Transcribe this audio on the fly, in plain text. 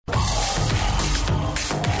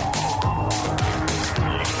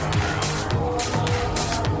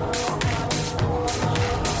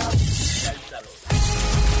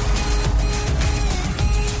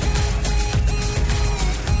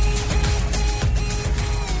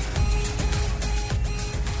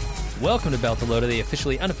Welcome to Beltalowda, the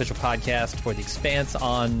officially unofficial podcast for The Expanse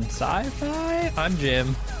on Sci-Fi. I'm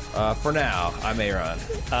Jim. For now, I'm Aaron.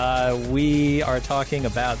 We are talking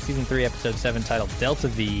about Season 3, Episode 7, titled Delta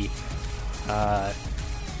V.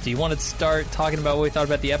 Do you want to start talking about what we thought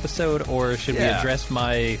about the episode, or should we address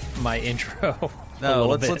my intro? No,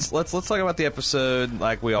 let's talk about the episode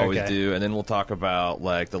like we always Okay. do, and then we'll talk about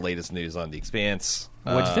like the latest news on The Expanse.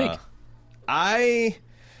 What'd you think?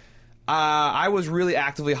 I was really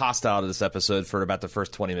actively hostile to this episode for about the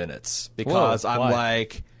first 20 minutes because I'm why?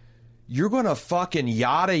 like, you're going to fucking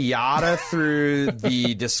yada yada through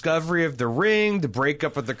the discovery of the ring, the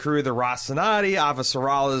breakup of the crew of the Rocinante,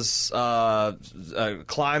 Avasarala's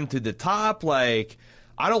climb to the top. Like,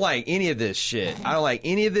 I don't like any of this shit.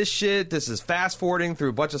 This is fast forwarding through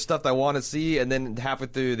a bunch of stuff that I want to see, and then halfway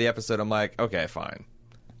through the episode, I'm like, okay, fine.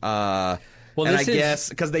 And I guess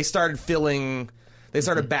because they started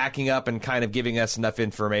backing up and kind of giving us enough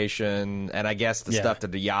information, and I guess the stuff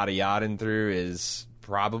that the yada yada through is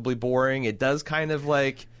probably boring. It does kind of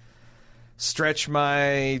like stretch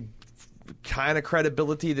my kind of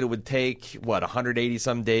credibility that it would take 180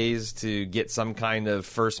 some days to get some kind of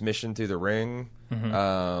first mission to the ring.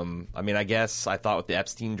 I mean, I guess I thought with the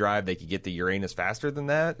Epstein drive they could get to Uranus faster than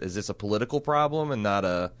that. Is this a political problem and not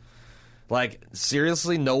a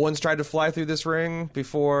seriously? No one's tried to fly through this ring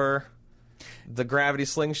before the gravity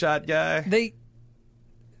slingshot guy. They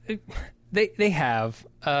have.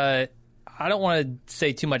 I don't want to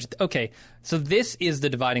say too much. Okay, so this is the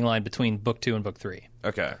dividing line between Book 2 and Book 3.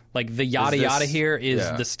 Okay. Like, the yada yada here is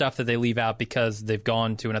the stuff that they leave out because they've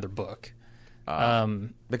gone to another book.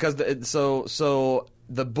 Because so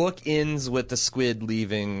the book ends with the squid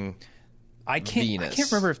leaving Venus. I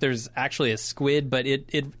can't remember if there's actually a squid, but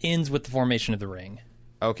it ends with the formation of the ring.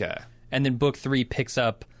 Okay. And then Book 3 picks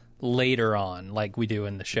up later on, like we do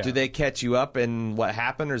in the show. Do they catch you up in what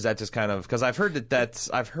happened, or is that just kind of because I've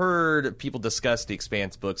heard people discuss the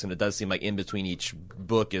Expanse books, and it does seem like in between each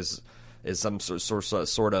book is some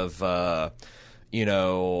sort of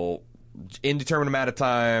indeterminate amount of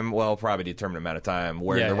time. Well, probably determined amount of time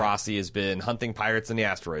where the Rossi has been hunting pirates in the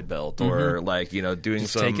asteroid belt, or doing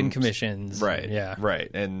just some taking commissions, right? Yeah,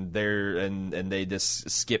 right. And they just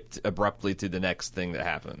skipped abruptly to the next thing that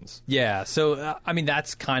happens. Yeah. So I mean,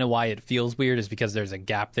 that's kind of why it feels weird, is because there's a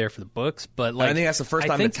gap there for the books. But like, I think that's the first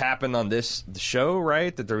time it's happened on the show,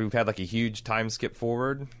 right? That we've had like a huge time skip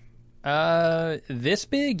forward. This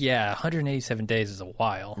big, 187 days is a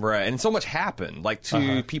while, right? And so much happened, like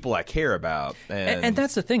to people I care about, and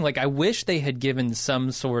that's the thing. Like, I wish they had given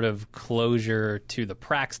some sort of closure to the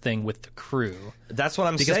Prax thing with the crew. That's what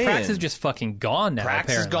I'm because saying. Prax is just fucking gone now.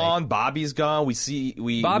 Prax is gone. Bobby's gone.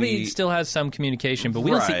 Bobby still has some communication, but we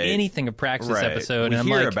don't see anything of Prax this episode. We and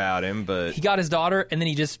hear I'm like, about him, but he got his daughter, and then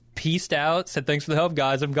he just peaced out, said thanks for the help,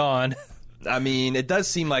 guys. I'm gone. I mean, it does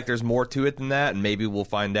seem like there's more to it than that, and maybe we'll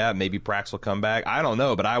find out. Maybe Prax will come back. I don't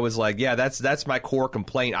know, but I was like, that's my core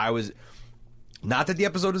complaint. I was not that the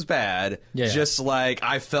episode is bad, just like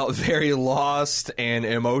I felt very lost and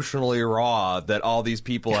emotionally raw that all these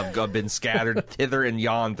people have been scattered hither and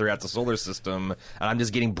yon throughout the solar system, and I'm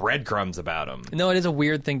just getting breadcrumbs about them. No, it is a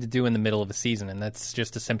weird thing to do in the middle of a season, and that's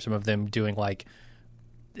just a symptom of them doing like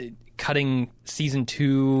cutting season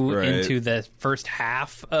 2 into the first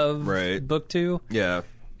half of book 2. Yeah.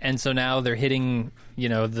 And so now they're hitting,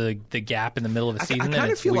 the gap in the middle of the season. I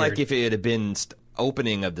kind of feel weird. like if it had been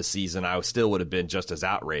opening of the season, I still would have been just as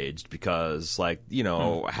outraged because,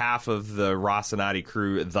 half of the Rocinante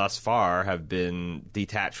crew thus far have been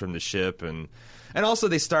detached from the ship. And also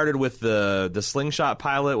they started with the slingshot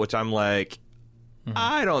pilot, which I'm like,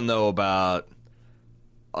 I don't know about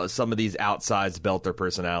some of these outsized belter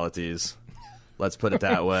personalities. Let's put it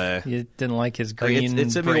that way. You didn't like his green it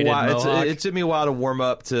took me a while. mohawk? It took me a while to warm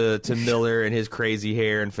up to Miller and his crazy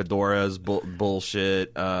hair and fedoras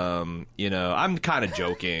bullshit. I'm kind of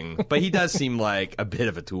joking, but he does seem like a bit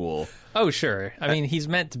of a tool. Oh, sure. I mean, he's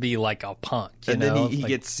meant to be like a punk, then he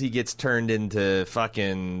gets turned into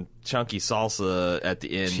fucking chunky salsa at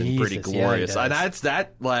the end, and pretty glorious. And that's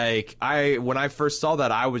that. Like when I first saw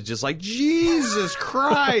that, I was just like, Jesus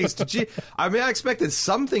Christ! I mean, I expected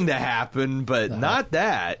something to happen, but not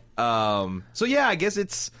that. So yeah, I guess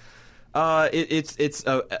it's an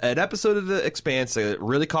episode of The Expanse that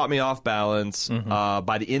really caught me off balance.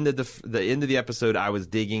 By the end of the episode, I was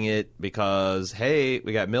digging it because hey,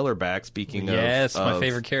 we got Miller back. Speaking of my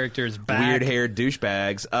favorite character is back. Weird-haired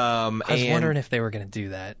douchebags. I was wondering if they were going to do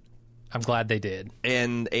that. I'm glad they did.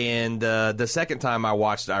 And the second time I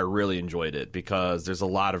watched it, I really enjoyed it because there's a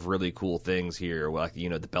lot of really cool things here. Like, the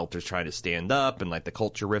Belters trying to stand up and like the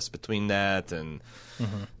culture rifts between that, and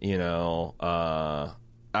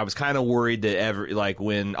I was kind of worried that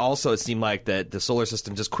when also it seemed like that the solar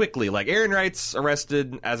system just quickly, like Aaron Wright's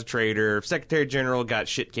arrested as a traitor, Secretary General got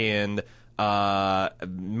shit canned,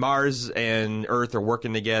 Mars and Earth are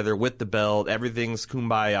working together with the belt. Everything's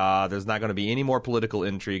kumbaya. There's not going to be any more political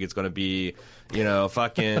intrigue. It's going to be,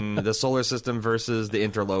 fucking the solar system versus the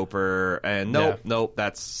interloper. And nope,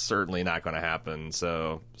 that's certainly not going to happen.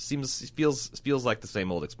 So feels like the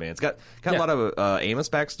same old Expanse. Got a lot of Amos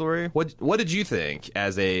backstory. What did you think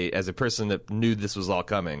as a person that knew this was all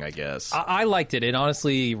coming? I guess I liked it. It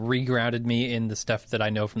honestly regrounded me in the stuff that I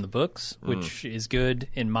know from the books, which is good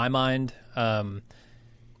in my mind.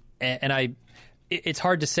 It's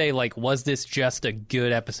hard to say, like, was this just a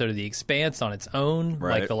good episode of The Expanse on its own,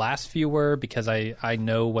 like the last few were, because I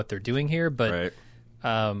know what they're doing here, but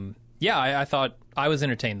I thought I was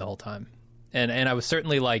entertained the whole time, and I was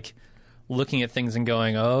certainly like looking at things and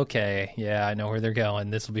going, oh, okay, yeah, I know where they're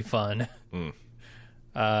going. This will be fun. So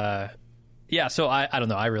I don't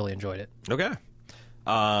know. I really enjoyed it. Okay.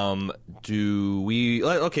 So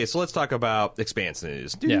let's talk about Expanse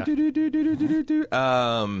news.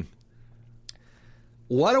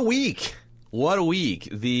 What a week.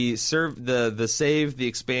 The Save the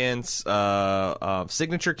Expanse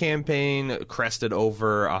signature campaign crested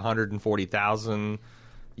over 140,000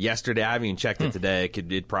 yesterday. I haven't even checked it today.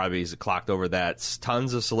 It probably is clocked over that.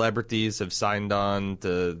 Tons of celebrities have signed on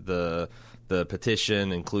to the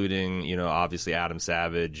petition, including, obviously Adam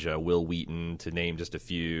Savage, Will Wheaton, to name just a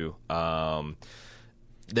few.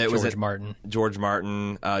 George Martin. George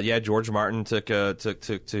Martin. George Martin took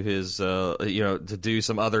to his, to do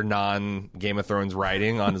some other non-Game of Thrones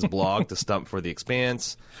writing on his blog to stump for The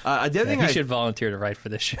Expanse. He should volunteer to write for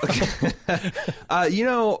this show.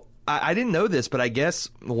 I didn't know this, but I guess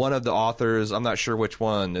one of the authors, I'm not sure which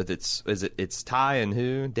one, it's Ty and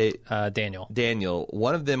who? Daniel. Daniel.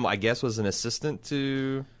 One of them, I guess, was an assistant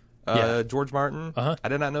to George Martin. Uh-huh. I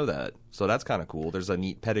did not know that. So that's kind of cool. There's a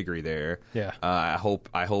neat pedigree there. Yeah. I hope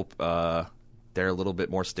they're a little bit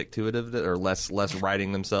more stick-to-itive or less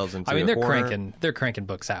writing themselves into a corner. They're cranking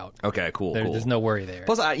books out. Okay, cool. There's no worry there.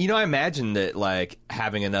 Plus, I imagine that, like,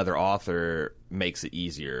 having another author makes it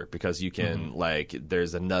easier because you can,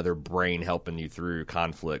 there's another brain helping you through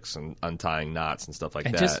conflicts and untying knots and stuff like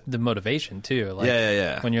that. And just the motivation, too. Like,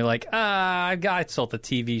 yeah. When you're like, I sold the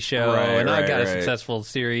TV show, and I've got a successful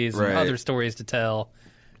series and other stories to tell.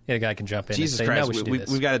 Yeah, the guy can jump in Jesus and say, Christ, no, we should do this.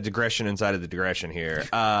 We've got a digression inside of the digression here.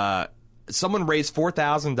 Someone raised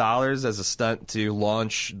 $4,000 as a stunt to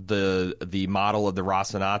launch the model of the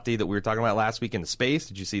Rocinante that we were talking about last week into space.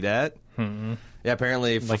 Did you see that? Mm-hmm. Yeah,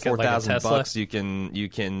 apparently for $4,000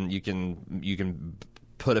 you can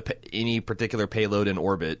put any particular payload in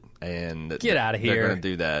orbit, and get out of here. They're going to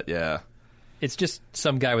do that. Yeah. It's just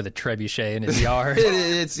some guy with a trebuchet in his yard.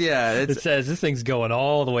 It says this thing's going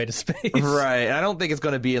all the way to space. Right. I don't think it's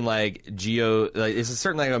going to be in it's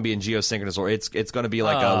certainly not going to be in geosynchronous, or it's going to be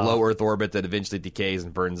like a low Earth orbit that eventually decays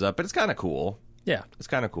and burns up. But it's kind of cool. Yeah, it's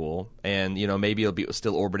kind of cool. And maybe it'll be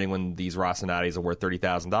still orbiting when these Rocinates are worth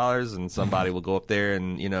 $30,000, and somebody will go up there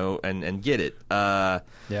and and get it. Yeah.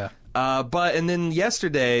 And then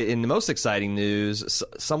yesterday, in the most exciting news,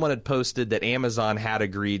 someone had posted that Amazon had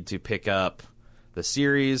agreed to pick up the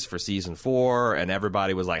series for season 4, and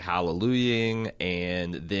everybody was like hallelujahing.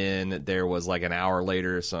 And then there was like an hour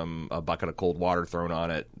later, a bucket of cold water thrown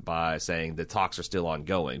on it by saying the talks are still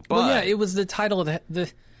ongoing. But it was the title of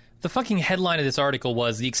the fucking headline of this article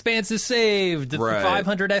was "The Expanse is saved!"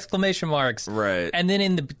 500 exclamation marks. Right. And then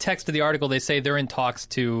in the text of the article, they say they're in talks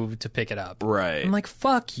to pick it up. Right. I'm like,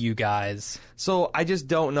 fuck you guys. So I just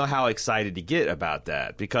don't know how excited to get about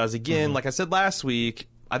that because, again, like I said last week,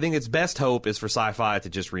 I think its best hope is for Sci-Fi to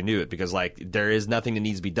just renew it because, there is nothing that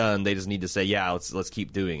needs to be done. They just need to say, yeah, let's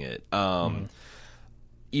keep doing it. On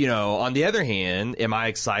the other hand, am I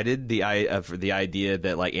excited for the idea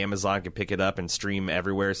that Amazon can pick it up and stream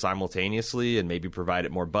everywhere simultaneously and maybe provide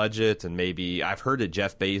it more budget? And maybe I've heard that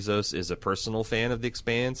Jeff Bezos is a personal fan of The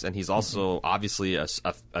Expanse, and he's also obviously a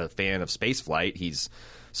fan of spaceflight. He's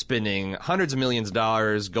spending hundreds of millions of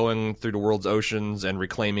dollars going through the world's oceans and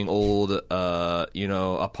reclaiming old,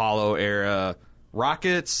 Apollo era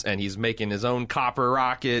rockets, and he's making his own copper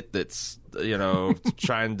rocket that's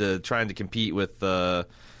trying to compete with Mr.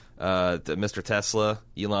 Tesla,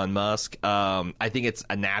 Elon Musk. I think it's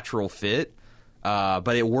a natural fit,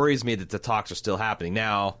 but it worries me that the talks are still happening.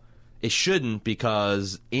 Now, it shouldn't,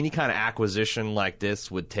 because any kind of acquisition like this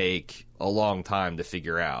would take a long time to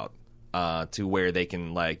figure out to where they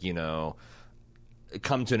can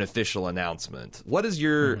come to an official announcement. What is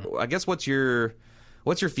your I guess what's your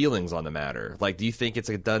feelings on the matter? Do you think it's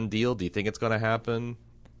a done deal? Do you think it's going to happen?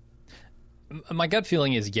 My gut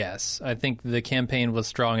feeling is yes. I think the campaign was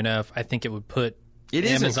strong enough. I think it would put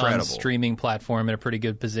Amazon's incredible. streaming platform in a pretty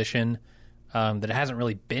good position that it hasn't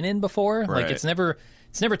really been in before. Right. Like it's never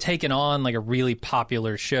taken on like a really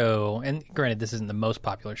popular show. And granted, this isn't the most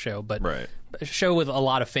popular show, but Right. a show with a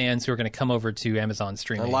lot of fans who are going to come over to Amazon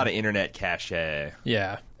streaming. A lot of internet cachet.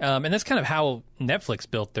 Yeah. And that's kind of how Netflix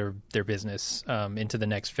built their business into the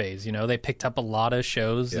next phase. You know, they picked up a lot of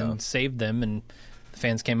shows and saved them, and the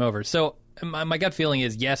fans came over. So my gut feeling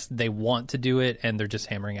is, yes, they want to do it, and they're just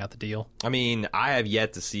hammering out the deal. I mean, I have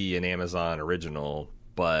yet to see an Amazon original,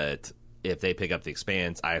 but if they pick up The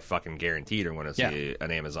Expanse, I fucking guaranteed I'm going to see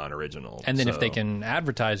an Amazon original. And then if they can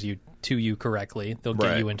advertise you correctly, they'll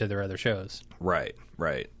get you into their other shows. Right.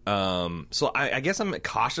 So I guess I'm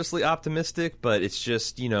cautiously optimistic, but it's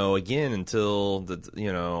just, again, until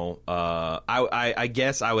I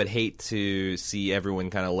guess I would hate to see everyone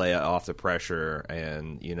kind of lay off the pressure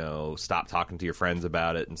and, stop talking to your friends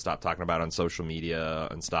about it and stop talking about it on social media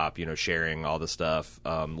and stop, sharing all the stuff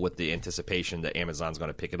with the anticipation that Amazon's going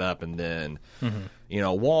to pick it up, and then,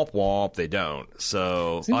 womp womp, they don't.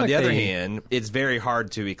 So on the other hand, it's very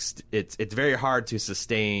hard to it's very hard to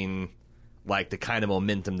sustain like the kind of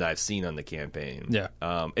momentum that I've seen on the campaign. Yeah.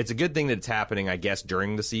 It's a good thing that it's happening, I guess,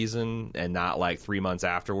 during the season and not like 3 months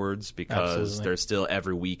afterwards, because there's still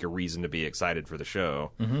every week a reason to be excited for the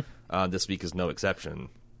show. This week is no exception.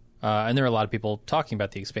 And there are a lot of people talking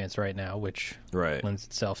about The Expanse right now, which lends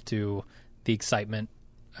itself to the excitement.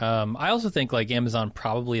 I also think like Amazon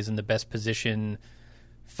probably is in the best position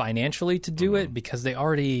financially to do it because they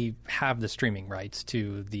already have the streaming rights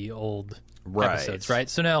to the old episodes, right?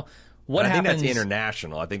 So now what happens? I think that's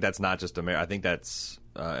international. I think that's not just America. I think that's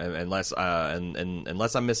unless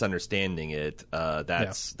I'm misunderstanding it,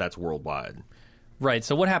 that's worldwide. Right.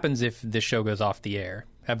 So what happens if this show goes off the air?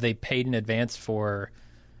 Have they paid in advance for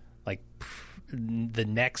like the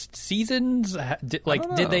next seasons? Did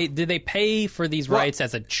they pay for these rights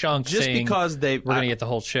as a chunk? Just saying, because we're going to get the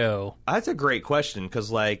whole show. That's a great question,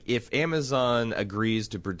 because like if Amazon agrees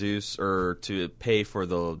to produce or to pay for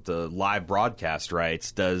the live broadcast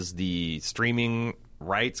rights, does the streaming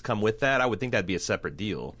rights come with that? I would think that'd be a separate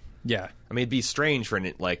deal. Yeah. I mean, it'd be strange for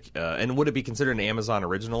and would it be considered an Amazon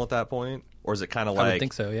original at that point? Or is it kind of like I would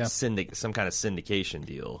think so, yeah. some kind of syndication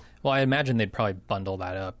deal? Well, I imagine they'd probably bundle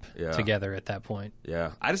that up together at that point.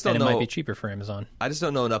 Yeah. I just don't know. And it might be cheaper for Amazon. I just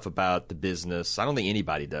don't know enough about the business. I don't think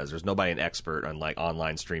anybody does. There's nobody an expert on like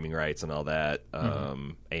online streaming rights and all that.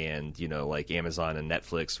 And, like Amazon and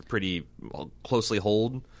Netflix are pretty closely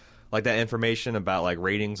hold like that information about like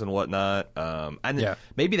ratings and whatnot.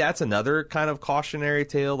 Maybe that's another kind of cautionary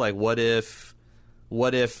tale. Like what if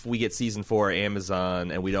we get season 4 at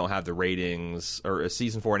Amazon and we don't have the ratings, or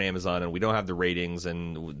season 4 in Amazon and we don't have the ratings,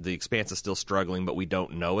 and The Expanse is still struggling, but we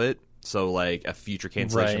don't know it. So like a future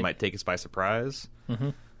cancellation might take us by surprise.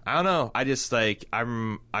 I don't know. I just like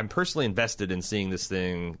I'm personally invested in seeing this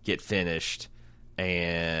thing get finished.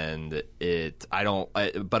 And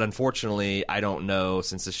but unfortunately, I don't know,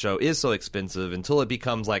 since the show is so expensive, until it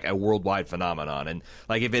becomes like a worldwide phenomenon. And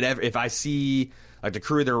like if I see like the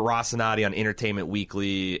crew of the Rocinati on Entertainment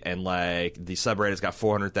Weekly, and like the subreddit's got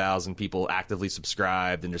 400,000 people actively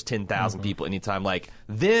subscribed, and there's 10,000 people anytime, like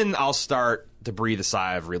then I'll start to breathe a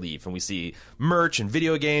sigh of relief, and we see merch and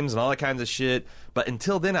video games and all that kinds of shit. But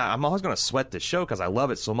until then, I'm always going to sweat this show because I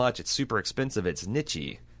love it so much. It's super expensive. It's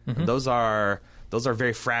niche-y. And those are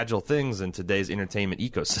very fragile things in today's entertainment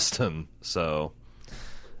ecosystem. So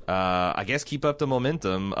I guess keep up the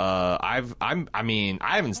momentum. I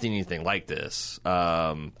haven't seen anything like this.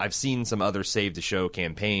 I've seen some other Save the Show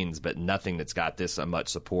campaigns, but nothing that's got this much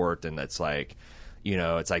support, and that's like,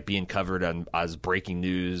 it's like being covered as breaking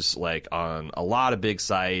news, like on a lot of big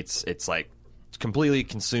sites. It's like completely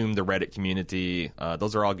consumed the Reddit community.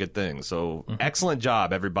 Those are all good things. So excellent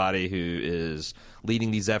job, everybody who is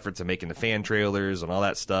leading these efforts and making the fan trailers and all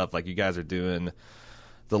that stuff. Like, you guys are doing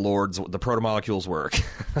the proto-molecules work.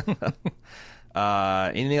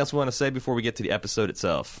 Anything else we want to say before we get to the episode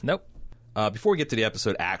itself? Nope. Before we get to the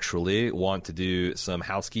episode, actually want to do some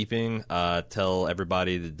housekeeping. Tell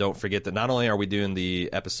everybody that don't forget that not only are we doing the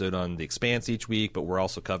episode on The Expanse each week, but we're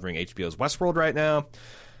also covering HBO's Westworld right now.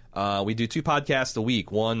 We do 2 podcasts a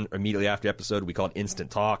week. One immediately after episode we call it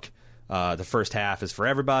Instant Talk. The first half is for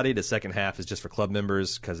everybody. The second half is just for club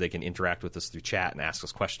members, because they can interact with us through chat and ask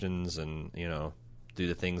us questions and, do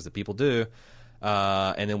the things that people do.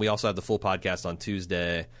 And then we also have the full podcast on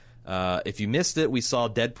Tuesday. If you missed it, we saw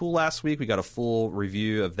Deadpool last week. We got a full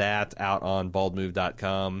review of that out on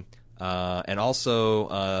baldmove.com. And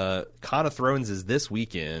also, Con of Thrones is this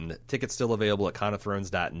weekend. Tickets still available at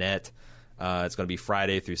conofthrones.net. It's going to be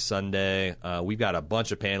Friday through Sunday. We've got a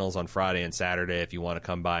bunch of panels on Friday and Saturday if you want to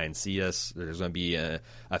come by and see us. There's going to be an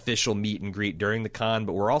official meet and greet during the con,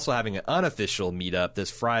 but we're also having an unofficial meetup this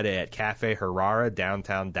Friday at Cafe Herrera,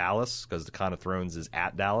 downtown Dallas, because the Con of Thrones is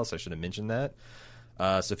at Dallas. I should have mentioned that.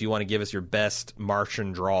 So if you want to give us your best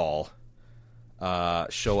Martian drawl,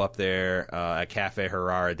 show up there at Cafe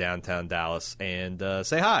Herrera, downtown Dallas, and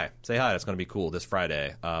say hi. Say hi. That's going to be cool this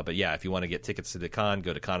Friday. But yeah, if you want to get tickets to the con,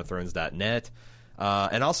 go to conofthrones.net.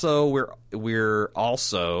 And also, we're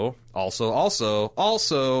also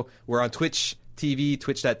we're on Twitch TV,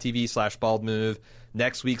 twitch.tv/baldmove.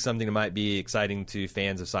 Next week, something that might be exciting to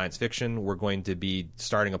fans of science fiction. We're going to be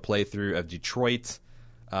starting a playthrough of Detroit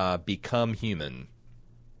Become Human,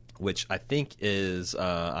 which I think is,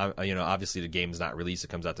 obviously the game's not released. It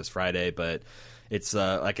comes out this Friday, but it's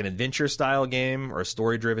like an adventure-style game or a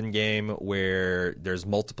story-driven game where there's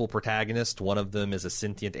multiple protagonists. One of them is a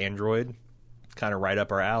sentient android, kind of right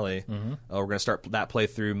up our alley. Mm-hmm. We're going to start that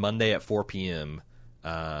playthrough Monday at 4 p.m.,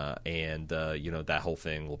 and that whole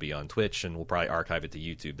thing will be on Twitch, and we'll probably archive it to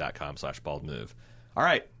youtube.com/baldmove. All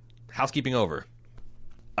right, housekeeping over.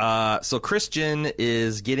 So Christian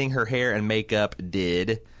is getting her hair and makeup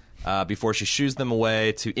did before she shoos them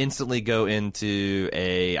away to instantly go into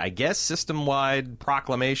a, I guess, system-wide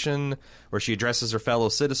proclamation where she addresses her fellow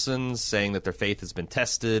citizens, saying that their faith has been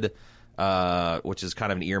tested, which is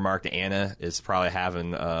kind of an earmark to Anna, is probably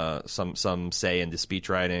having some say in the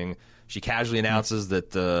speechwriting. She casually announces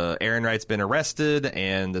that Aaron Wright's been arrested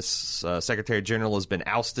and the Secretary General has been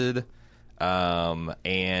ousted.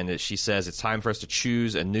 And she says it's time for us to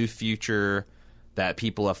choose a new future that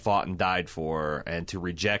people have fought and died for, and to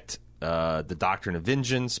reject the doctrine of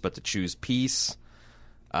vengeance, but to choose peace.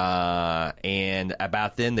 And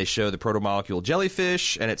about then, they show the protomolecule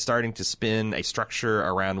jellyfish, and it's starting to spin a structure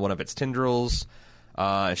around one of its tendrils.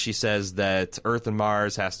 She says that Earth and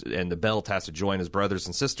Mars and the Belt has to join as brothers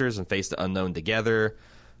and sisters and face the unknown together,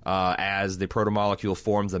 as the protomolecule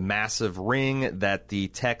forms a massive ring that the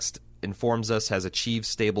text informs us has achieved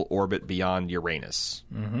stable orbit beyond Uranus.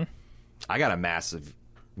 Mm-hmm. I got a massive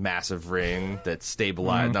ring that's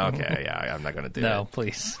stabilized. Okay, yeah, I'm not going to do it. No,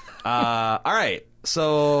 please. All right,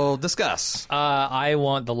 so discuss. I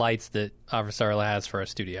want the lights that Avasarala has for our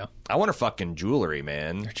studio. I want her fucking jewelry,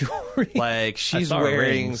 man. Her jewelry? Like, she's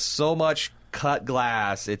wearing so much cut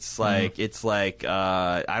glass. It's like,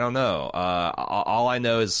 I don't know. All I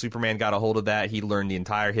know is Superman got a hold of that. He learned the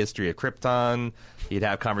entire history of Krypton. He'd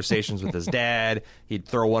have conversations with his dad. He'd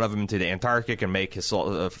throw one of them into the Antarctic and make his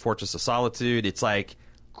Fortress of Solitude. It's like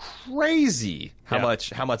crazy how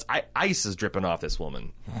much ice is dripping off this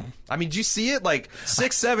woman. I mean, do you see it? Like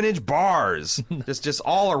 6-7 inch bars, just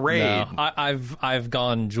all arrayed. No, I've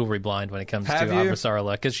gone jewelry blind when it comes to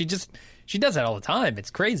Avasarala, because she does that all the time. It's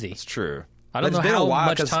crazy. It's true. I don't know how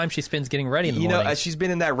much time she spends getting ready in the morning. She's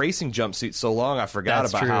been in that racing jumpsuit so long, I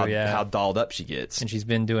forgot how dolled up she gets. And she's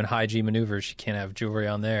been doing high G maneuvers. She can't have jewelry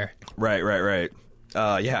on there. Right. You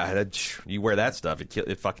wear that stuff,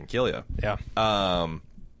 it fucking kill you. Yeah.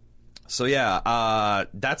 So yeah,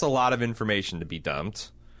 that's a lot of information to be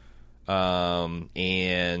dumped. And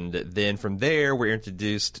then from there, we're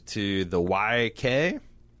introduced to the YK,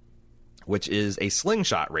 which is a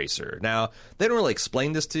slingshot racer. Now, they don't really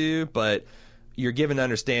explain this to you, but you're given to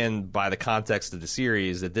understand by the context of the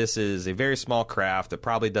series that this is a very small craft that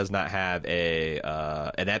probably does not have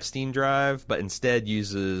an Epstein drive, but instead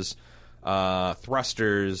uses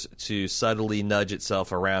thrusters to subtly nudge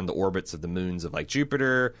itself around the orbits of the moons of like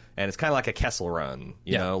Jupiter, and it's kind of like a Kessel run,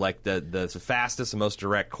 you know, like the fastest and most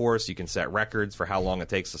direct course. You can set records for how long it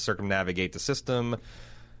takes to circumnavigate the system.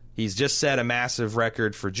 He's just set a massive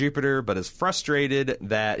record for Jupiter, but is frustrated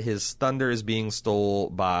that his thunder is being stole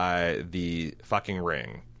by the fucking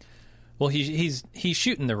ring. Well, he's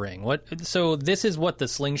shooting the ring. So this is what the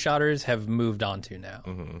slingshotters have moved on to now.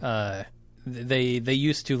 Mm-hmm. They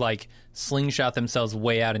used to like slingshot themselves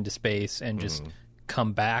way out into space and just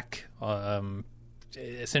come back.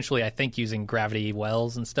 Essentially, I think using gravity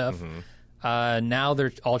wells and stuff. Mm-hmm. Now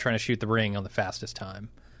they're all trying to shoot the ring on the fastest time.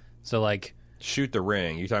 So like. Shoot the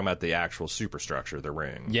ring. You're talking about the actual superstructure, the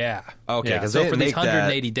ring. Yeah. Okay. Yeah. So for these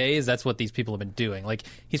 180 days, that's what these people have been doing. Like,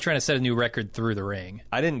 he's trying to set a new record through the ring.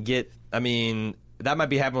 I mean, that might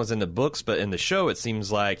be happening what's in the books, but in the show, it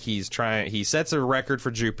seems like he sets a record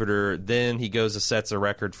for Jupiter, then he goes and sets a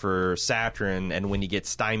record for Saturn, and when he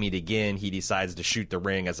gets stymied again, he decides to shoot the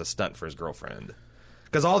ring as a stunt for his girlfriend.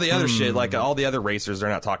 Because all the other shit, like all the other racers, they're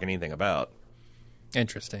not talking anything about.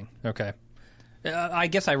 Interesting. Okay. I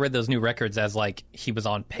guess I read those new records as like he was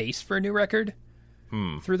on pace for a new record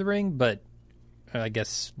through the ring, but I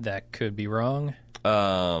guess that could be wrong.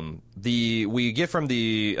 We get from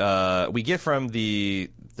the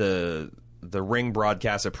Ring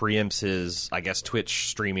broadcast that preempts his, I guess, Twitch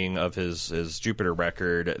streaming of his Jupiter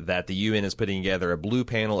record, that the UN is putting together a blue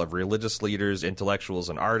panel of religious leaders, intellectuals,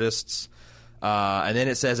 and artists. And then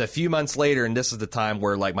it says a few months later, and this is the time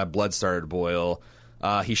where like my blood started to boil.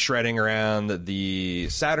 He's shredding around the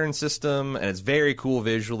Saturn system, and it's very cool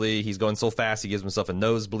visually. He's going so fast he gives himself a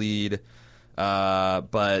nosebleed.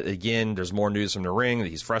 But again, there's more news from the Ring that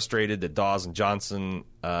he's frustrated that Dawes and Johnson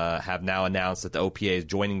have now announced that the OPA is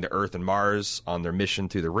joining the Earth and Mars on their mission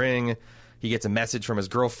to the Ring. He gets a message from his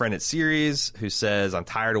girlfriend at Ceres who says, "I'm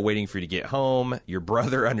tired of waiting for you to get home. Your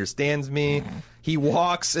brother understands me." He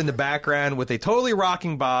walks in the background with a totally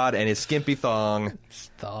rocking bod and his skimpy thong.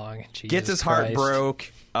 Jesus gets his heart Christ.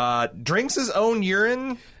 broke. Drinks his own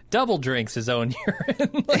urine. Double drinks his own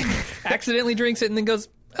urine. Like, accidentally drinks it and then goes,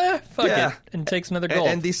 fuck it, and takes another gulp.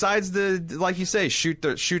 And decides to, like you say, shoot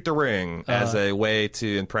the Ring as a way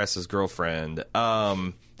to impress his girlfriend.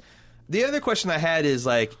 The other question I had is,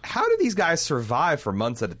 like, how do these guys survive for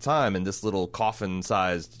months at a time in this little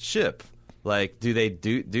coffin-sized ship? Like, do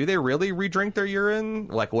they really re-drink their urine?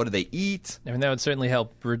 Like, what do they eat? I mean, that would certainly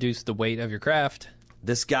help reduce the weight of your craft.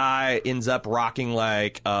 This guy ends up rocking,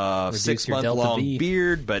 like, a 6-month-long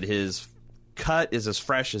beard, but his cut is as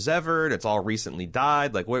fresh as ever. It's all recently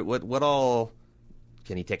dyed. Like, what all...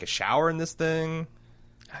 Can he take a shower in this thing?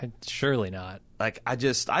 Surely not. Like, I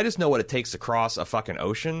just know what it takes to cross a fucking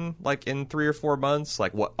ocean, like, in 3 or 4 months.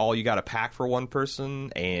 Like, what all you got to pack for one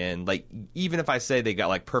person. And, like, even if I say they got,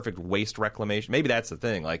 like, perfect waste reclamation, maybe that's the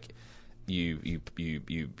thing. Like, you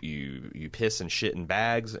piss and shit in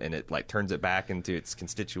bags, and it, like, turns it back into its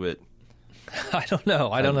constituent. I don't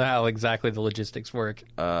know. I don't know how exactly the logistics work.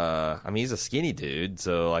 I mean, he's a skinny dude,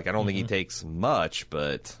 so, like, I don't think he takes much.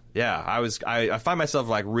 But, yeah, I find myself,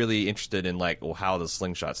 like, really interested in, like, how the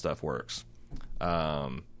slingshot stuff works.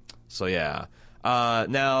 So yeah.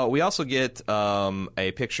 Now we also get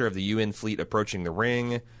a picture of the UN fleet approaching the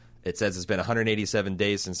Ring. It says it's been 187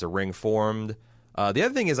 days since the Ring formed. The other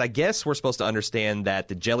thing is, I guess we're supposed to understand that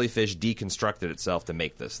the jellyfish deconstructed itself to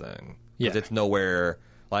make this thing. Because it's nowhere...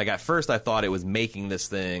 Like, at first I thought it was making this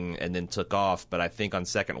thing and then took off, but I think on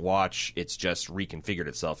second watch it's just reconfigured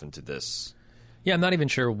itself into this. Yeah, I'm not even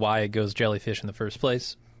sure why it goes jellyfish in the first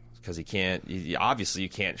place. Because obviously you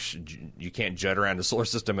can't jet around the solar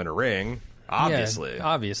system in a ring. Obviously, yeah,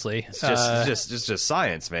 obviously, it's just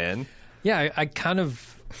science, man. Yeah,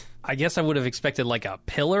 I guess I would have expected like a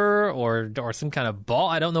pillar or some kind of ball.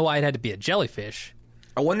 I don't know why it had to be a jellyfish.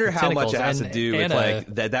 I wonder how much it has to do with like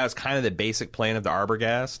that. That was kind of the basic plan of the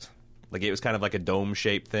Arbogast. Like, it was kind of like a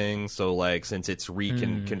dome-shaped thing. So, like, since it's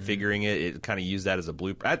reconfiguring it kind of used that as a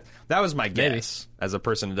blueprint. That was my guess as a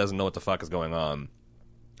person who doesn't know what the fuck is going on.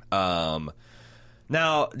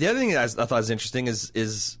 Now, the other thing that I thought was interesting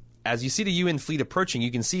is as you see the UN fleet approaching,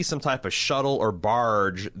 you can see some type of shuttle or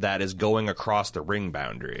barge that is going across the Ring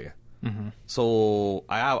boundary. Mm-hmm. So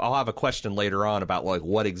I'll have a question later on about, like,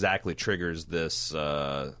 what exactly triggers this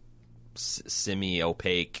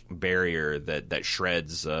semi-opaque barrier that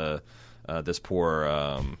shreds this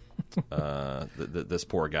poor this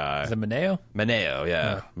poor guy. Is it Mineo? Mineo,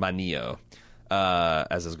 yeah. Mineo,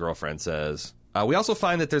 as his girlfriend says. We also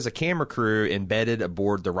find that there's a camera crew embedded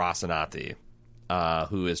aboard the Rocinante,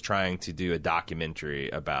 who is trying to do a documentary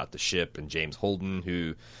about the ship and James Holden,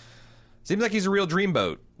 who seems like he's a real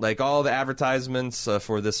dreamboat. Like, all the advertisements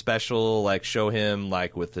for this special, like, show him,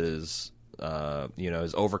 like, with his,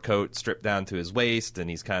 his overcoat stripped down to his waist, and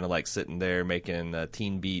he's kind of, like, sitting there making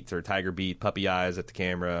teen beat or tiger beat puppy eyes at the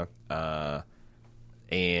camera.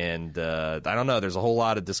 And I don't know. There's a whole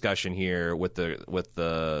lot of discussion here with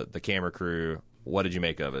the camera crew. What did you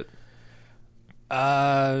make of it?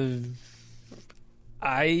 I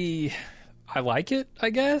like it, I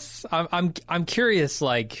guess. I'm curious,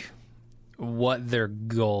 like, what their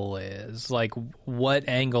goal is. Like, what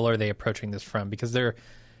angle are they approaching this from? Because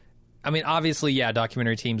obviously, yeah,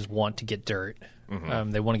 documentary teams want to get dirt. Mm-hmm.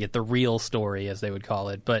 They want to get the real story, as they would call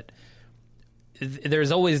it. But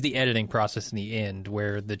there's always the editing process in the end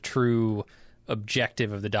where the true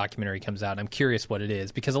objective of the documentary comes out. I'm curious what it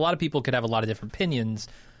is, because a lot of people could have a lot of different opinions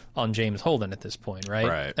on James Holden at this point, right?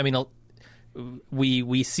 Right. I mean,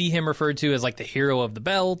 we see him referred to as, like, the hero of the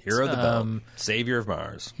belt. Hero of the belt. Savior of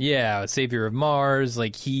Mars. Yeah, savior of Mars.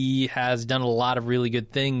 Like, he has done a lot of really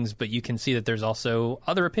good things, but you can see that there's also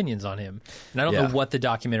other opinions on him. And I don't know what the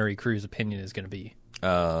documentary crew's opinion is going to be.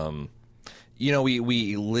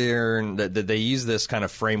 we learn that they use this kind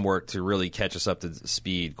of framework to really catch us up to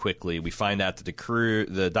speed quickly. We find out that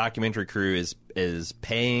the documentary crew is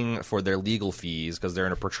paying for their legal fees because they're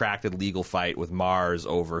in a protracted legal fight with Mars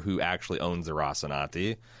over who actually owns the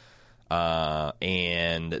Rocinante.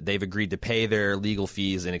 And they've agreed to pay their legal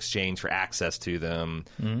fees in exchange for access to them.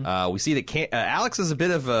 We see that Alex is a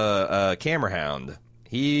bit of a camera hound.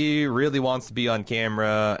 He really wants to be on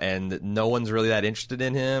camera, and no one's really that interested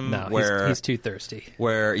in him. No, he's too thirsty.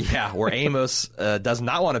 Where Amos does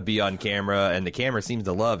not want to be on camera, and the camera seems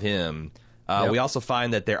to love him. We also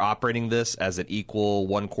find that they're operating this as an equal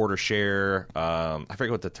 1/4 share. I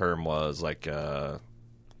forget what the term was, like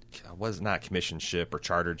was not commission ship or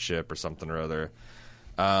chartered ship or something or other.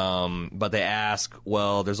 But they ask,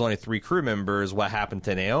 well, there's only 3 crew members. What happened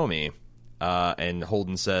to Naomi? And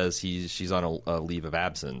Holden says she's on a leave of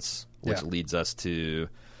absence, which leads us to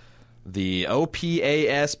the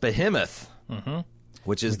OPAS Behemoth,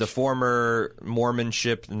 which is the former Mormon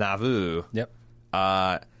ship Nauvoo. Yep.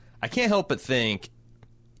 I can't help but think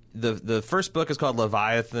the first book is called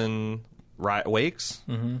Leviathan Wakes,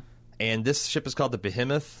 and this ship is called the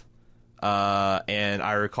Behemoth. And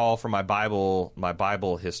I recall from my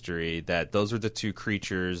Bible history that those are the 2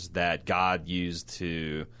 creatures that God used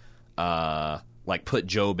to put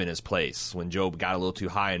Job in his place. When Job got a little too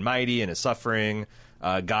high and mighty in his suffering,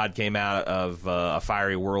 God came out of a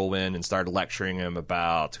fiery whirlwind and started lecturing him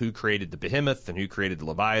about who created the Behemoth and who created the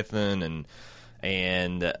Leviathan,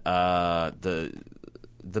 and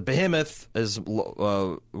the Behemoth is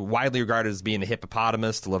widely regarded as being a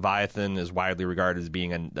hippopotamus. The Leviathan is widely regarded as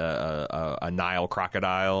being a Nile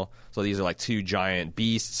crocodile. So these are like 2 giant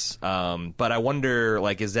beasts. But I wonder,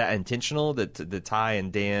 is that intentional? That Ty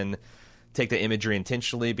and Dan take the imagery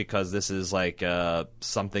intentionally because this is like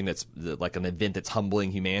something that's like an event that's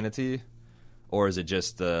humbling humanity, or is it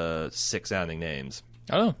just sick sounding names?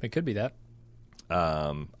 I don't know. It could be that.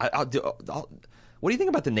 What do you think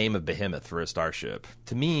about the name of Behemoth for a starship?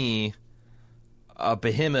 To me, a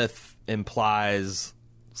behemoth implies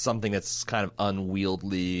something that's kind of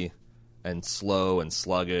unwieldy and slow and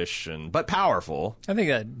sluggish, but powerful. I think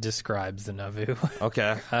that describes the Nauvoo.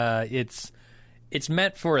 Okay. It's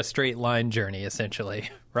meant for a straight line journey, essentially,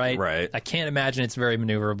 right? Right. I can't imagine it's very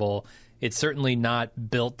maneuverable. It's certainly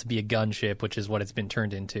not built to be a gunship, which is what it's been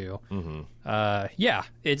turned into.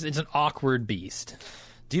 It's an awkward beast.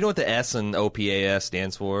 Do you know what the S in OPAS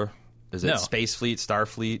stands for? Is it No. Space Fleet,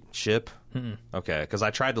 Starfleet, ship? Okay, because I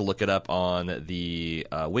tried to look it up on the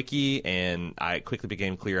wiki, and I quickly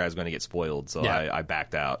became clear I was going to get spoiled, so I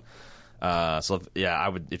backed out. I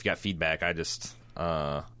would. If you got feedback, I just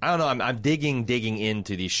I don't know. I'm digging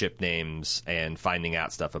into these ship names and finding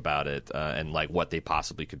out stuff about it and like what they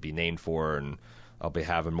possibly could be named for, and I'll be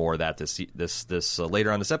having more of that this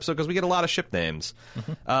later on this episode because we get a lot of ship names.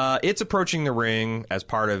 It's approaching the ring as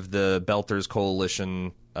part of the Belters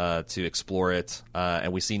Coalition to explore it,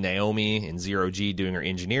 and we see Naomi in Zero G doing her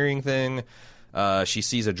engineering thing. She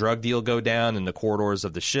sees a drug deal go down in the corridors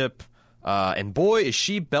of the ship, and boy, is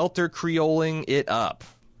she Belter Creoling it up.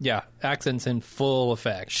 Yeah, accents in full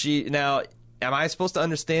effect. Now, am I supposed to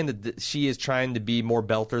understand that she is trying to be more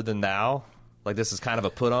Belter than thou? Like this is kind of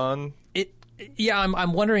a put on? Yeah,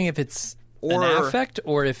 I'm wondering if it's an affect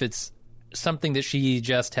or if it's something that she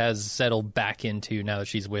just has settled back into now that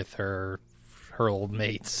she's with her old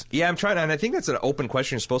mates. Yeah, I'm trying, and I think that's an open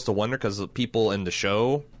question you're supposed to wonder because people in the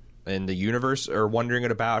show, in the universe, are wondering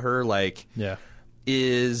it about her. Like,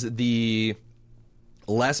 is the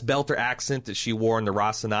less Belter accent that she wore in the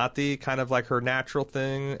Rocinante kind of like her natural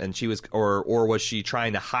thing, and she was, or was she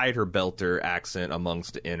trying to hide her Belter accent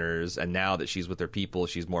amongst the inners, and now that she's with her people,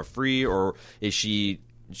 she's more free, or is she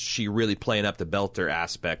really playing up the Belter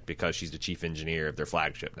aspect because she's the chief engineer of their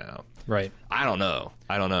flagship now? Right. I don't know.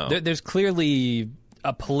 There's clearly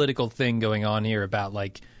a political thing going on here about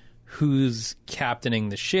like who's captaining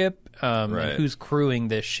the ship, and who's crewing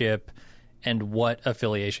this ship, and what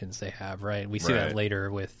affiliations they have, right? We see that later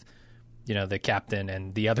with, the captain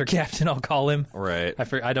and the other captain, I'll call him. Right.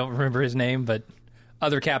 I don't remember his name, but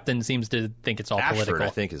other captain seems to think it's all Ashford, political. I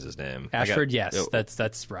think is his name. Ashford, yes,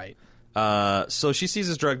 that's right. So she sees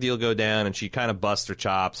this drug deal go down, and she kind of busts her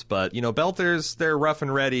chops. But Belters, they're a rough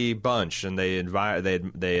and ready bunch, and they admire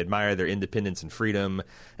their independence and freedom.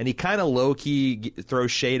 And he kind of low key throws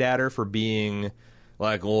shade at her for being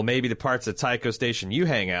like, well, maybe the parts of Tycho Station you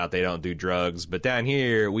hang out, they don't do drugs, but down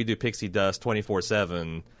here we do pixie dust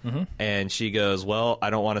 24/7. And she goes, well, I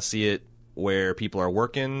don't want to see it where people are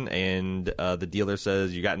working. And the dealer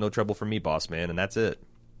says, you got no trouble from me, boss man, and that's it.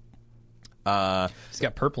 She's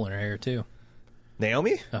got purple in her hair too.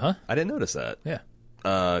 Naomi? Uh-huh. I didn't notice that. Yeah.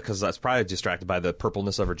 because I was probably distracted by the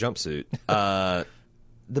purpleness of her jumpsuit.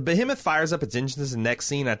 The behemoth fires up its engines in the next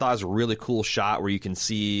scene. I thought it was a really cool shot where you can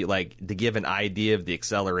see, like, to give an idea of the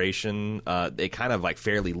acceleration, it kind of, like,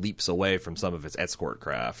 fairly leaps away from some of its escort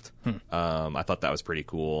craft. I thought that was pretty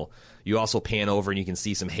cool. You also pan over and you can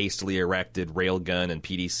see some hastily erected railgun and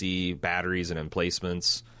PDC batteries and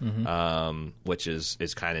emplacements, which is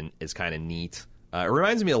kind of neat. It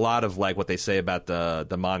reminds me a lot of, like, what they say about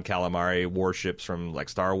the Mon Calamari warships from, like,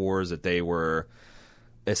 Star Wars, that they were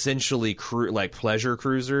essentially like pleasure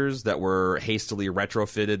cruisers that were hastily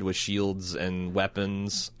retrofitted with shields and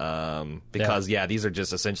weapons, because these are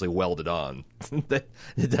just essentially welded on.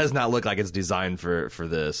 It does not look like it's designed for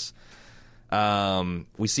this.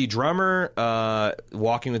 We see Drummer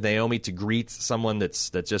walking with Naomi to greet someone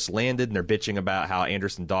that just landed, and they're bitching about how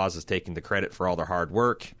Anderson Dawes is taking the credit for all their hard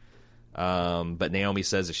work. But Naomi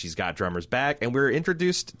says that she's got Drummer's back, and we're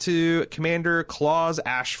introduced to Commander Claus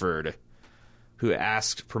Ashford, who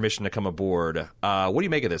asked permission to come aboard. What do you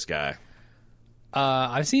make of this guy?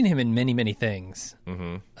 I've seen him in many, many things.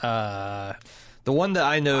 The one that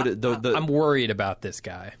I noted... I'm worried about this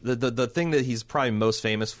guy. The thing that he's probably most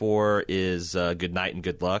famous for is Good Night and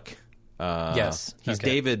Good Luck. Yes. He's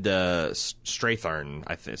David Strathern,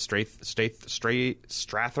 I think.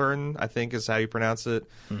 Strathern, I think is how you pronounce it.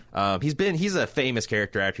 He's a famous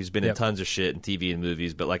character actor. He's been in tons of shit in TV and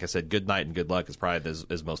movies, but like I said, Good Night and Good Luck is probably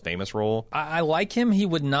his most famous role. I like him. He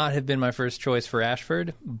would not have been my first choice for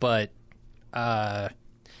Ashford, but and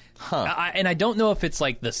I don't know if it's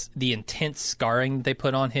like the intense scarring that they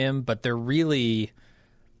put on him, but they're really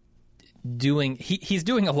doing he's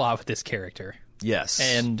doing a lot with this character. Yes.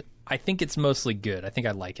 And I think it's mostly good. I think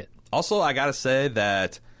I like it. Also, I gotta say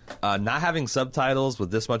that not having subtitles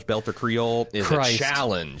with this much Belter Creole is a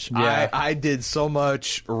challenge. Yeah. I did so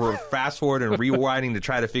much fast forward and rewinding to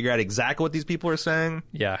try to figure out exactly what these people are saying.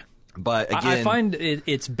 Yeah. But again, I find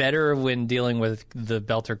it's better when dealing with the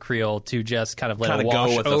Belter Creole to just kind of let it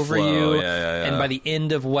wash go with over the flow. you. Yeah. And by the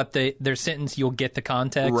end of what their sentence, you'll get the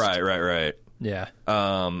context. Right. Yeah.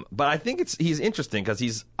 But I think he's interesting because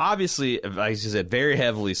he's obviously, like you said, very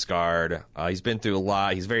heavily scarred. He's been through a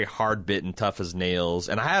lot. He's very hard bitten, tough as nails.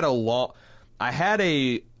 And I had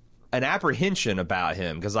an apprehension about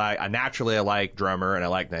him because I naturally like Drummer and I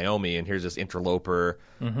like Naomi, and here's this interloper.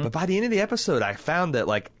 But by the end of the episode, I found that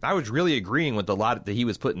like I was really agreeing with a lot that he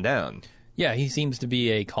was putting down. Yeah, he seems to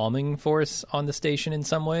be a calming force on the station in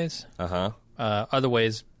some ways. Other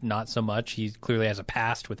ways, not so much. He clearly has a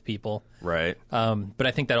past with people. Right. But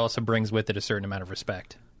I think that also brings with it a certain amount of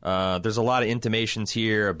respect. There's a lot of intimations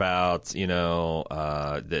here about,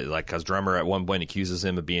 because Drummer at one point accuses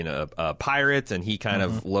him of being a pirate, and he kind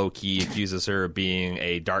of low-key accuses her of being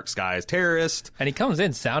a Dark Skies terrorist. And he comes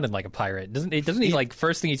in sounding like a pirate. Doesn't he like,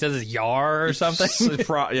 first thing he says is yar or something?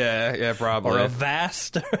 Yeah, probably. Or a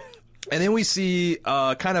vast. And then we see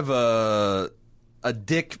kind of a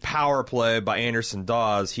dick power play by Anderson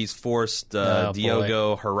Dawes. He's forced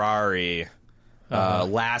Diogo Harari,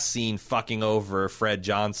 last seen fucking over Fred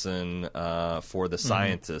Johnson for the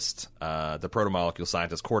scientist, the protomolecule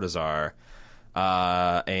scientist Cortazar,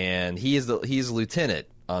 and he's a lieutenant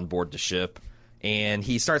on board the ship. And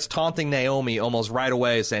he starts taunting Naomi almost right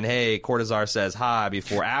away, saying, hey, Cortazar says hi,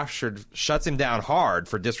 before Ashford shuts him down hard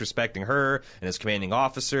for disrespecting her and his commanding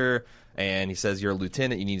officer. And he says, you're a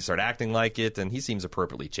lieutenant, you need to start acting like it. And he seems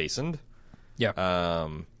appropriately chastened. Yeah.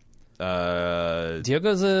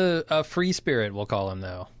 Diogo's a free spirit, we'll call him,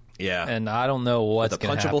 though. Yeah. And I don't know what's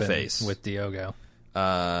going to happen face with Diogo.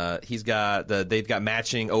 They've got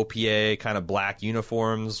matching OPA kind of black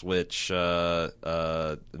uniforms, which Naomi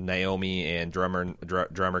and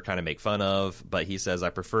Drummer kind of make fun of. But he says, I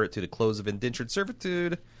prefer it to the clothes of indentured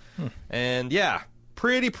servitude. And yeah,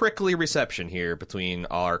 pretty prickly reception here between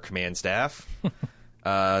our command staff.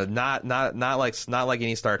 Not like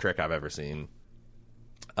any Star Trek I've ever seen.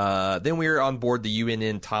 Then we are on board the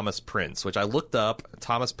UNN Thomas Prince, which I looked up.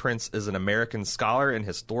 Thomas Prince is an American scholar and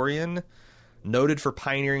historian, noted for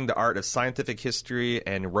pioneering the art of scientific history,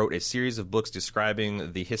 and wrote a series of books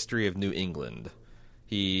describing the history of New England.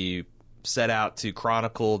 He set out to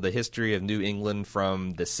chronicle the history of New England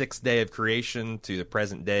from the sixth day of creation to the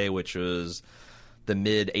present day, which was the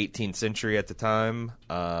mid-18th century at the time.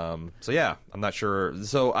 So yeah, I'm not sure.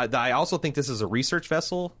 So I also think this is a research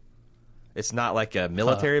vessel. It's not like a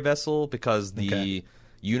military vessel, because the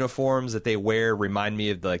uniforms that they wear remind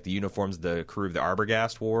me of the uniforms the crew of the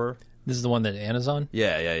Arbogast wore. This is the one that Anna's on?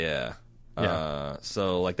 Yeah. Yeah.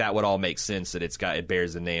 So like that would all make sense that it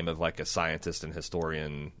bears the name of like a scientist and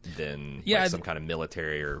historian than like some kind of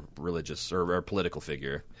military or religious or political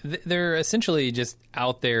figure. They're essentially just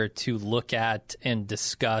out there to look at and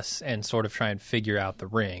discuss and sort of try and figure out the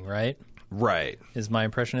ring, right? Right. Is my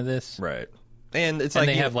impression of this. Right. And it's and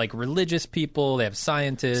like they have like religious people, they have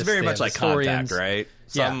scientists. It's very much like historians. Contact, right?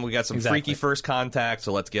 We got some freaky first contact,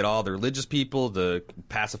 so let's get all the religious people to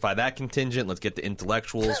pacify that contingent. Let's get the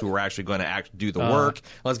intellectuals who are actually going to do the work.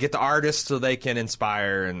 Let's get the artists so they can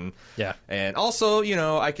inspire and also, you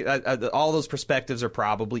know, all those perspectives are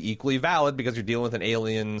probably equally valid because you're dealing with an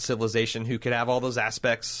alien civilization who could have all those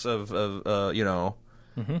aspects of you know.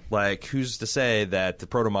 Mm-hmm. Like, who's to say that the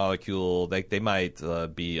proto-molecule, they might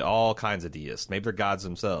be all kinds of deists. Maybe they're gods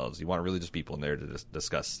themselves. You want religious people in there to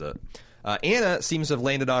discuss it. Anna seems to have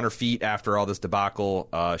landed on her feet after all this debacle.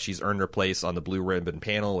 She's earned her place on the blue ribbon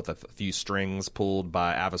panel with a few strings pulled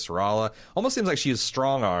by Avasarala. Almost seems like she is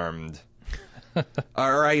strong-armed.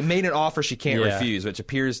 Or I made an offer she can't refuse, which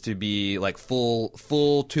appears to be like full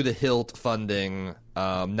to the hilt funding.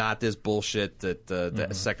 Not this bullshit that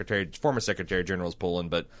the former Secretary General is pulling,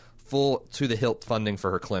 but full to the hilt funding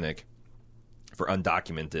for her clinic for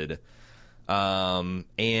undocumented.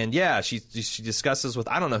 And yeah, she discusses with,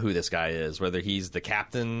 I don't know who this guy is, whether he's the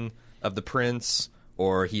captain of the Prince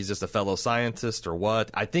or he's just a fellow scientist or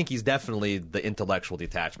what. I think he's definitely the intellectual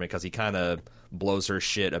detachment because he kind of blows her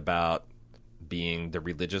shit about being the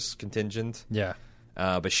religious contingent. Yeah.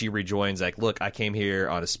 But she rejoins like, look, I came here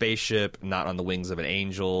on a spaceship, not on the wings of an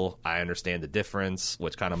angel. I understand the difference,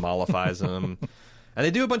 which kind of mollifies him. And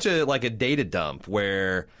they do a bunch of like a data dump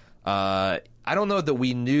where I don't know that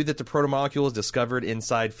we knew that the proto-molecule was discovered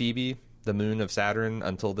inside Phoebe, the moon of Saturn,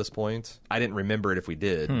 until this point. I didn't remember it if we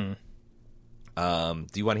did. Do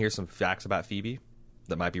you want to hear some facts about Phoebe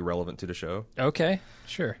that might be relevant to the show? Okay,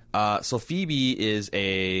 sure. So Phoebe is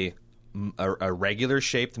a regular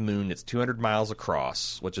shaped moon that's 200 miles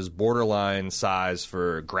across, which is borderline size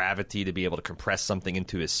for gravity to be able to compress something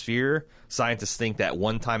into a sphere. Scientists think that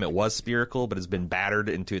one time it was spherical, but has been battered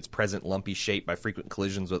into its present lumpy shape by frequent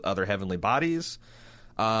collisions with other heavenly bodies.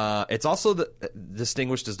 It's also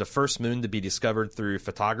distinguished as the first moon to be discovered through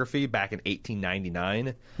photography back in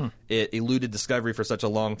 1899. It eluded discovery for such a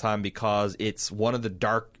long time because it's one of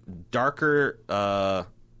the darker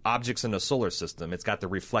objects in the solar system. It's got the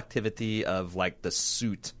reflectivity of like the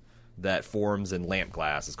soot that forms in lamp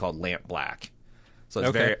glass. It's called lamp black. So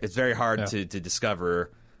it's very hard to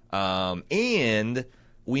discover. And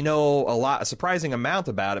we know a surprising amount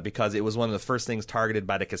about it because it was one of the first things targeted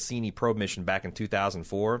by the Cassini probe mission back in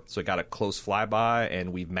 2004. So it got a close flyby,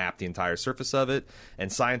 and we've mapped the entire surface of it.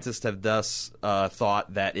 And scientists have thus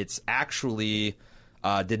thought that it's actually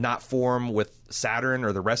did not form with Saturn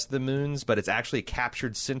or the rest of the moons, but it's actually a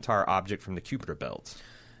captured Centaur object from the Kuiper belt.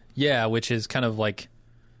 Yeah, which is kind of like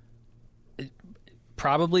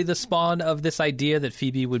probably the spawn of this idea that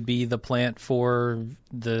Phoebe would be the plant for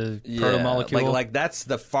the proto-molecule. Like that's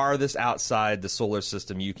the farthest outside the solar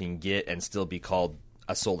system you can get and still be called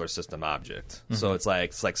a solar system object. Mm-hmm. So it's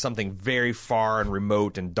like something very far and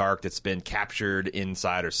remote and dark that's been captured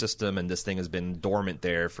inside our system, and this thing has been dormant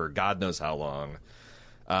there for God knows how long.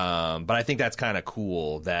 But I think that's kind of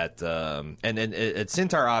cool that, and a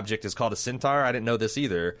Centaur object is called a Centaur. I didn't know this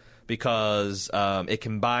either because it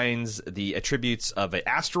combines the attributes of an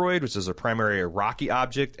asteroid, which is a primarily rocky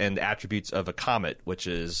object, and the attributes of a comet, which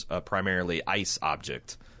is a primarily ice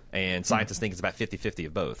object. And scientists think it's about 50-50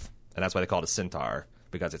 of both. And that's why they call it a Centaur,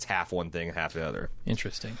 because it's half one thing and half the other.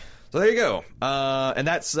 Interesting. So there you go. And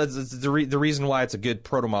that's the reason why it's a good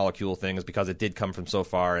proto-molecule thing is because it did come from so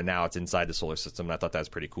far, and now it's inside the solar system, and I thought that was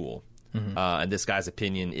pretty cool. Mm-hmm. And this guy's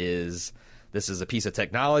opinion is this is a piece of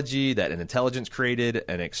technology that an intelligence created,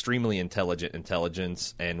 an extremely intelligent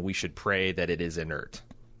intelligence, and we should pray that it is inert.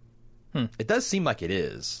 It does seem like it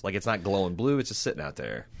is. Like it's not glowing blue, it's just sitting out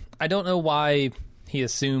there. I don't know why he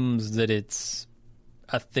assumes that it's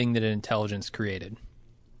a thing that an intelligence created.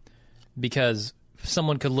 Because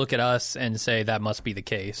someone could look at us and say that must be the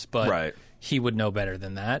case, but he would know better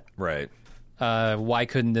than that. Right. Why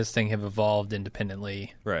couldn't this thing have evolved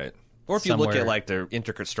independently? Right. Or if you look at like the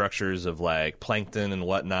intricate structures of like plankton and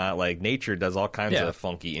whatnot, like nature does all kinds of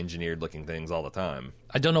funky engineered looking things all the time.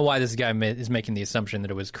 I don't know why this guy is making the assumption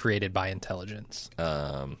that it was created by intelligence.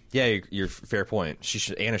 Yeah, you're fair point.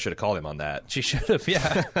 Anna should have called him on that. She should have,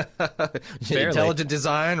 yeah. Intelligent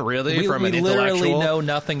design, really? From an intellectual? We literally know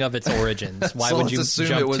nothing of its origins. Why would you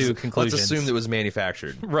jump to conclusions? Let's assume it was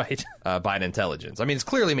manufactured. Right. By an intelligence. I mean, it's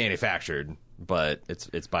clearly manufactured, but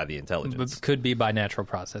it's by the intelligence. But could be by natural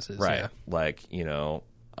processes. Right. Yeah. Like, you know,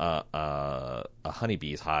 a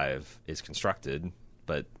honeybee's hive is constructed,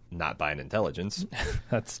 but not by an intelligence.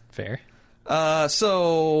 That's fair.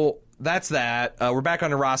 So that's that. We're back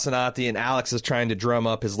on to Rocinante, and Alex is trying to drum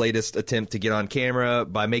up his latest attempt to get on camera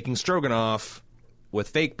by making stroganoff with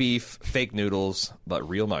fake beef, fake noodles, but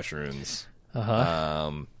real mushrooms.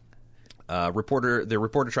 The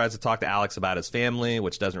reporter tries to talk to Alex about his family,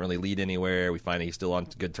 which doesn't really lead anywhere. We find he's still on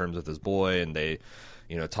good terms with his boy, and they,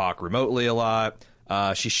 talk remotely a lot.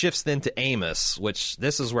 She shifts then to Amos, which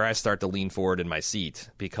this is where I start to lean forward in my seat,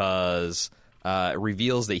 because it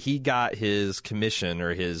reveals that he got his commission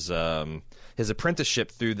or his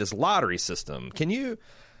apprenticeship through this lottery system. Can you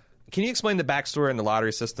explain the backstory in the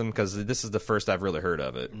lottery system? Because this is the first I've really heard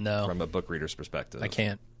of it. No. From a book reader's perspective. I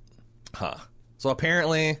can't. Huh. So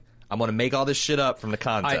apparently, I'm going to make all this shit up from the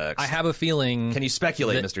context. I have a feeling... Can you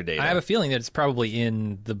speculate, Mr. Data? I have a feeling that it's probably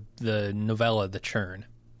in the novella The Churn.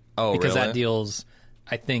 Oh, because really? that deals,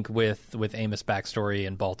 I think, with Amos' backstory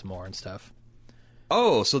in Baltimore and stuff.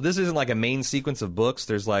 Oh, so this isn't like a main sequence of books?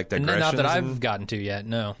 There's like digressions? Not that I've gotten to yet,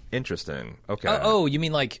 no. Interesting. Okay. Oh, you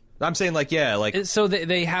mean like... I'm saying like, yeah, like... So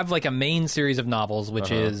they have like a main series of novels,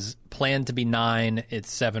 which is planned to be 9. It's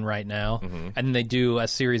 7 right now. Mm-hmm. And then they do a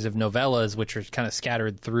series of novellas, which are kind of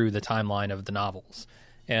scattered through the timeline of the novels.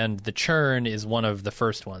 And The Churn is one of the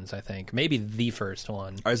first ones, I think. Maybe the first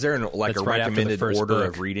one. Is there a recommended order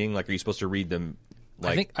book. of reading? Like, are you supposed to read them?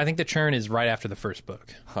 Like... I think The Churn is right after the first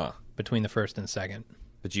book. Huh. Between the first and second.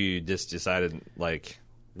 But you just decided, like...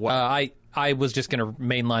 What? I was just going to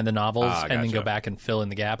mainline the novels and then gotcha. go back and fill in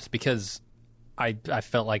the gaps because I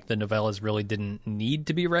felt like the novellas really didn't need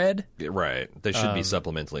to be read. Right. They should be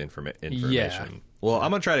supplemental information. Yeah. Well,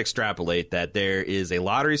 I'm going to try to extrapolate that there is a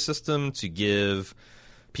lottery system to give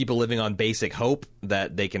people living on basic hope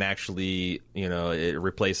that they can actually, it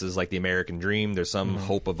replaces like the American dream. There's some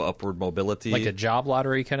hope of upward mobility. Like a job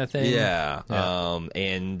lottery kind of thing? Yeah.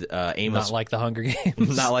 And Amos... Not like the Hunger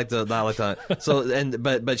Games. not like the... So,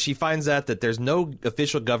 but she finds out that there's no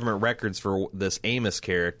official government records for this Amos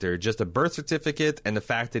character, just a birth certificate and the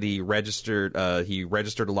fact that he registered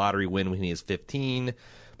a lottery win when he was 15.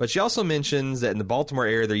 But she also mentions that in the Baltimore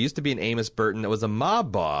area, there used to be an Amos Burton that was a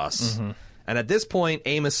mob boss. Mm-hmm. And at this point,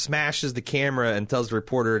 Amos smashes the camera and tells the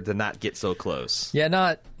reporter to not get so close. Yeah,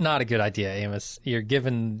 not a good idea, Amos. You're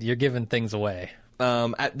giving things away.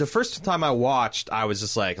 At the first time I watched, I was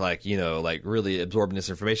just like really absorbing this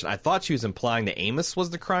information. I thought she was implying that Amos was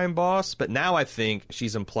the crime boss, but now I think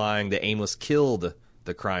she's implying that Amos killed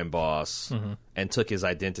the crime boss and took his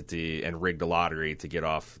identity and rigged a lottery to get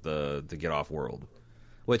off world.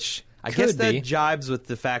 Which I guess that jibes with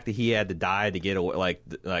the fact that he had to die to get away.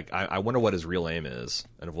 I wonder what his real aim is,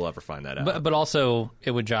 and if we'll ever find that out. But also,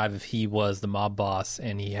 it would jive if he was the mob boss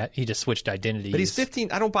and he just switched identities. But he's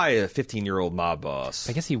 15. I don't buy a 15-year-old mob boss.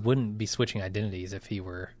 I guess he wouldn't be switching identities if he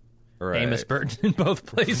were Amos Burton in both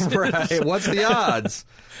places. Right. What's the odds?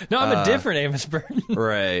 No, I'm a different Amos Burton.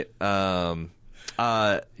 Right.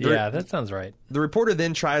 That sounds right. The reporter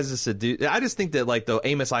then tries to seduce... I just think that, the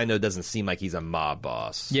Amos I know doesn't seem like he's a mob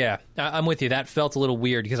boss. Yeah, I'm with you. That felt a little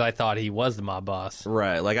weird because I thought he was the mob boss.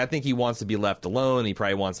 Right. I think he wants to be left alone. He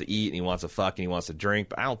probably wants to eat, and he wants to fuck, and he wants to drink,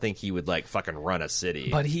 but I don't think he would, fucking run a city.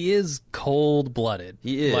 But he is cold-blooded.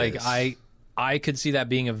 He is. I could see that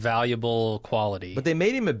being a valuable quality. But they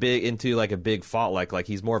made him a big like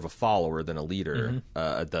he's more of a follower than a leader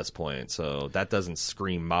at this point. So that doesn't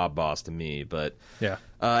scream mob boss to me. But yeah,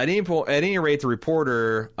 at any rate, the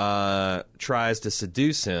reporter tries to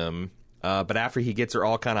seduce him. But after he gets her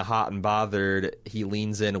all kind of hot and bothered, he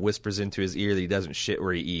leans in and whispers into his ear that he doesn't shit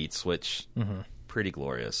where he eats, which pretty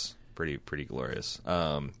glorious, pretty glorious.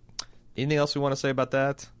 Anything else we want to say about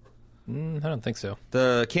that? I don't think so.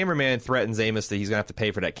 The cameraman threatens Amos that he's going to have to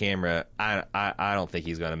pay for that camera. I don't think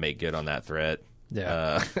he's going to make good on that threat.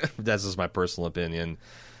 Yeah. That's just my personal opinion.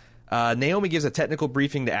 Naomi gives a technical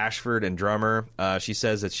briefing to Ashford and Drummer. She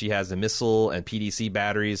says that she has the missile and PDC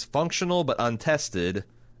batteries functional but untested,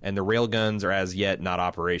 and the railguns are as yet not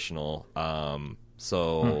operational.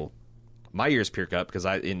 My ears perk up because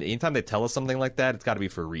anytime they tell us something like that, it's got to be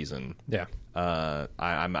for a reason. Yeah.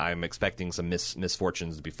 I'm expecting some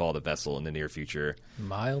misfortunes to befall the vessel in the near future.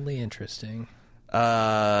 Mildly interesting.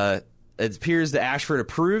 It appears that Ashford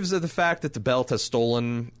approves of the fact that the belt has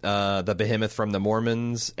stolen the behemoth from the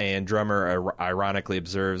Mormons, and Drummer ironically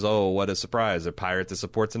observes, "Oh, what a surprise, a pirate that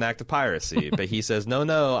supports an act of piracy." But he says,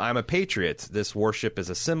 no, I'm a patriot. This warship is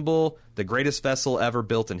a symbol, the greatest vessel ever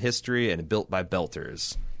built in history, and built by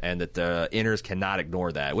belters. And that the inners cannot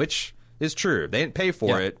ignore that, which is true. They didn't pay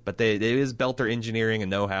for it, but it is belter engineering and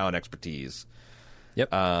know-how and expertise. Yep.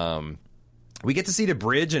 We get to see the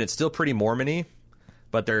bridge, and it's still pretty Mormon-y.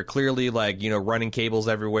 but they're clearly like, running cables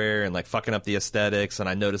everywhere and like fucking up the aesthetics. And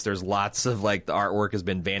I noticed there's lots of like the artwork has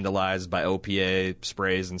been vandalized by OPA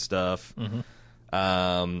sprays and stuff.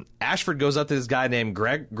 Ashford goes up to this guy named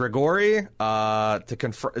Gregory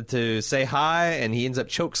to say hi, and he ends up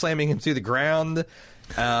choke slamming him through the ground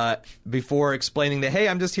before explaining that, hey,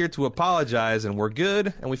 I'm just here to apologize and we're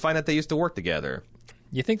good. And we find out they used to work together.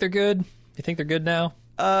 You think they're good? You think they're good now?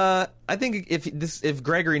 I think if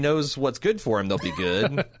Gregory knows what's good for him, they'll be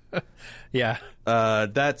good. Yeah.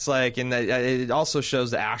 That's like, and it also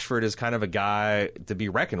shows that Ashford is kind of a guy to be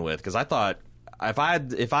reckoned with. Because I thought if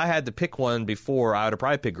I had to pick one before, I would have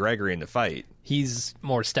probably picked Gregory in the fight. He's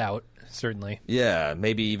more stout, certainly. Yeah,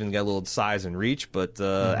 maybe even got a little size and reach, but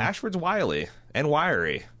Ashford's wily and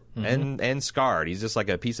wiry and scarred. He's just like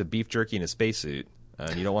a piece of beef jerky in a spacesuit,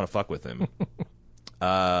 and you don't want to fuck with him.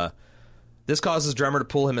 This causes Drummer to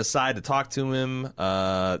pull him aside to talk to him,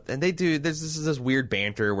 and they do. This is this weird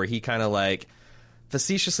banter where he kind of like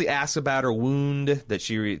facetiously asks about her wound that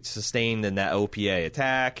she sustained in that OPA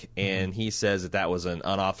attack, and he says that was an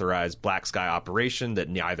unauthorized Black Sky operation that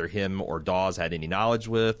neither him or Dawes had any knowledge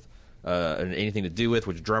with, anything to do with,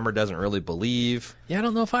 which Drummer doesn't really believe. Yeah, I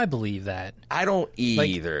don't know if I believe that. I don't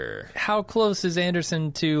either. Like, how close is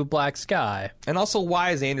Anderson to Black Sky? And also, why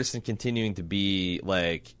is Anderson continuing to be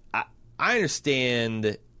like... I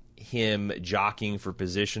understand him jockeying for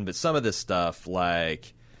position, but some of this stuff,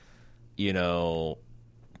 like,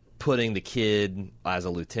 putting the kid as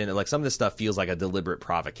a lieutenant, like some of this stuff feels like a deliberate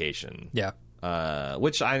provocation. Yeah.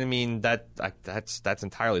 Which, I mean, that's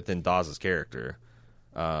entirely within Dawes' character.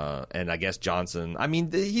 And I guess Johnson, I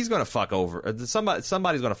mean, he's going to fuck over somebody's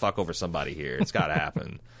going to fuck over somebody here. It's got to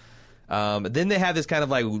happen. Then they have this kind of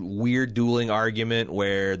like weird dueling argument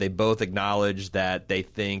where they both acknowledge that they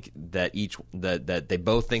think that that they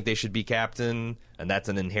both think they should be captain, and that's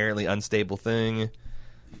an inherently unstable thing.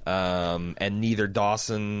 And neither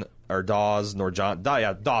Dawson or Dawes nor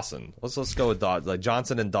Dawson. Let's go with Dawes. Like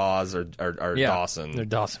Johnson and Dawes are Dawson. They're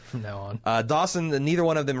Dawson from now on. Dawson. Neither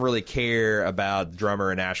one of them really care about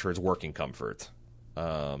Drummer and Ashford's working comfort,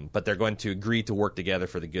 but they're going to agree to work together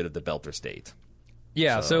for the good of the Belter State.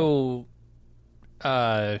 Yeah, so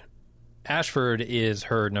Ashford is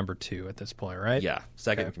her number 2 at this point, right? Yeah,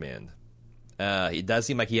 second in command. It does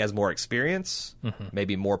seem like he has more experience,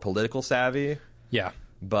 maybe more political savvy. Yeah.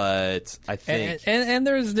 But I think... And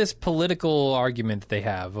there's this political argument that they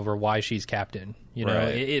have over why she's captain.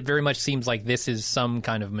 Right. It very much seems like this is some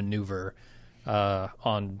kind of maneuver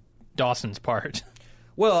on Dawson's part.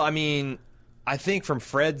 Well, I mean, I think from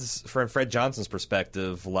Fred Johnson's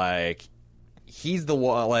perspective, like... He's the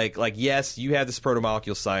one, like yes, you have this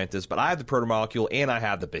protomolecule scientist, but I have the protomolecule and I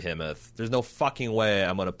have the behemoth. There's no fucking way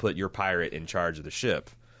I'm going to put your pirate in charge of the ship.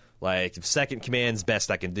 Like, if second command's best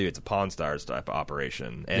I can do, it's a Pawn Stars type of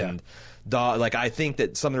operation. And I think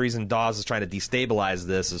that some of the reason Dawes is trying to destabilize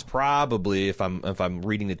this is probably, if I'm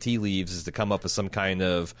reading the tea leaves, is to come up with some kind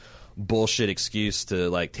of bullshit excuse to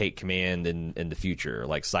like take command in the future,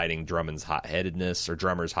 like citing Drummer's hot-headedness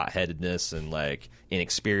and like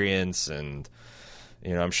inexperience, and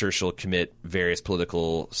I'm sure she'll commit various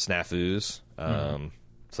political snafus.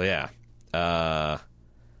 So yeah.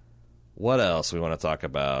 What else we want to talk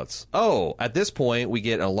about? Oh, at this point we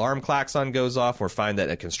get an alarm klaxon goes off. We find that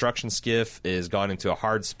a construction skiff is gone into a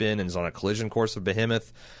hard spin and is on a collision course with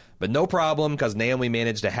Behemoth. But no problem, because Naomi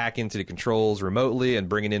managed to hack into the controls remotely and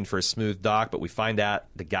bring it in for a smooth dock. But we find out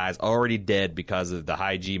the guy's already dead because of the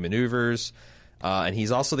high G maneuvers. And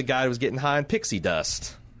he's also the guy who was getting high on pixie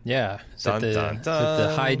dust. Yeah. Is it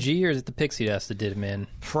the high G or is it the pixie dust that did him in?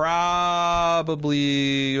 Probably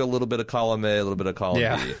a little bit of column A, a little bit of column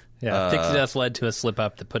B. Yeah, pixie dust led to a slip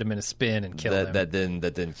up that put him in a spin and killed him. That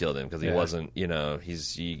didn't kill him because he wasn't. You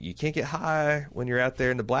can't get high when you're out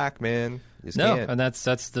there in the black, man. You just can't. And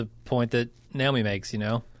that's the point that Naomi makes.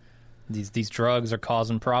 These drugs are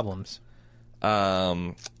causing problems.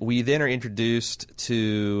 We then are introduced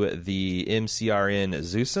to the MCRN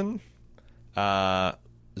Zeusen.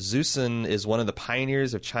 Zeusen is one of the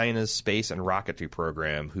pioneers of China's space and rocketry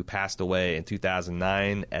program who passed away in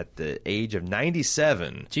 2009 at the age of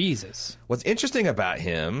 97. Jesus. What's interesting about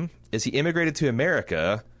him is he immigrated to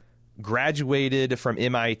America, graduated from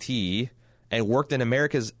MIT, and worked in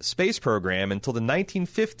America's space program until the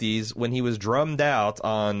 1950s when he was drummed out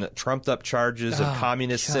on trumped-up charges of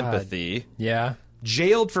communist sympathy. Yeah.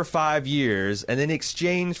 jailed for 5 years, and then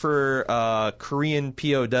exchanged for Korean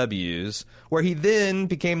POWs, where he then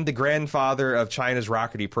became the grandfather of China's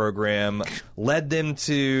rocketry program, led them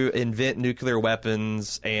to invent nuclear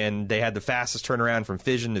weapons, and they had the fastest turnaround from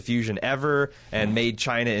fission to fusion ever, and made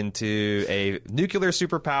China into a nuclear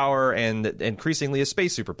superpower and increasingly a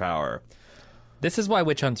space superpower. This is why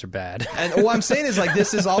witch hunts are bad. And what I'm saying is, like,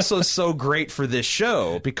 this is also so great for this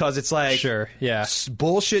show because it's like, sure, yeah,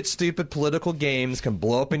 bullshit, stupid political games can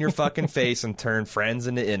blow up in your fucking face and turn friends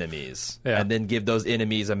into enemies, and then give those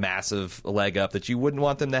enemies a massive leg up that you wouldn't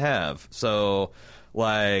want them to have. So,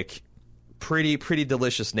 like, pretty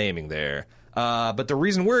delicious naming there. But the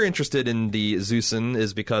reason we're interested in the Zeusin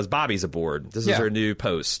is because Bobby's aboard. This is her new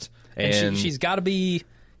post, and she's got to be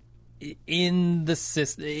in this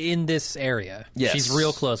area. Yes. She's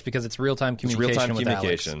real close because it's real-time communication with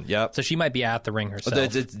Alex. Yep. So she might be at the ring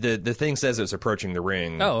herself. The thing says it's approaching the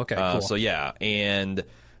ring. Oh, okay, cool. So yeah, and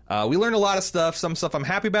we learned a lot of stuff. Some stuff I'm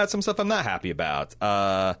happy about, some stuff I'm not happy about.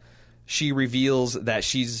 She reveals that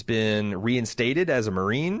she's been reinstated as a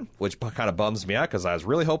Marine, which kind of bums me out because I was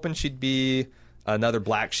really hoping she'd be another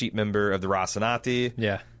Black Sheep member of the Rocinante.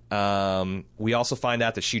 Yeah. We also find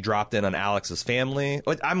out that she dropped in on Alex's family.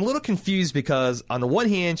 I'm a little confused because on the one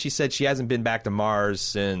hand, she said she hasn't been back to Mars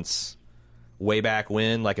since way back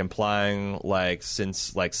when, like implying like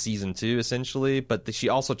since like season 2 essentially. But she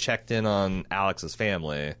also checked in on Alex's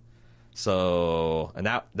family. So, and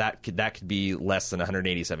that could be less than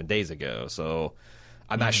 187 days ago. So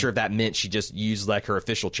I'm not sure if that meant she just used like her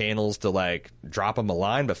official channels to like drop him a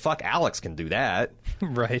line, but fuck, Alex can do that.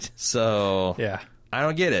 Right. So yeah. I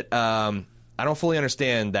don't get it. I don't fully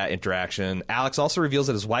understand that interaction. Alex also reveals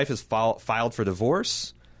that his wife has filed for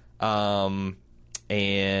divorce, and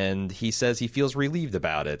he says he feels relieved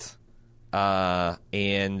about it.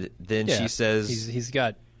 And then she says he's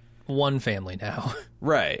got one family now.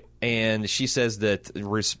 Right. And she says that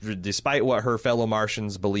despite what her fellow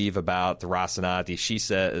Martians believe about the Rocinante,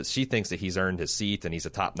 she thinks that he's earned his seat and he's a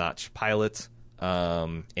top-notch pilot.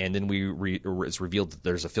 And then it's revealed that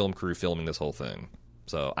there's a film crew filming this whole thing.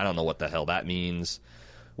 So I don't know what the hell that means.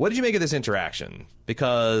 What did you make of this interaction?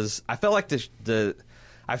 Because I felt like the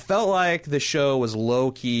show was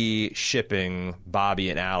low-key shipping Bobby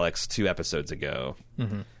and Alex 2 episodes ago.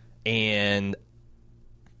 Mm-hmm. And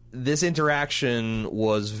this interaction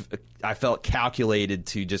was, I felt, calculated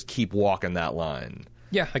to just keep walking that line.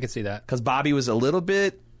 Yeah, I could see that. Because Bobby was a little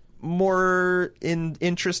bit more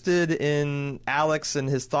interested in Alex and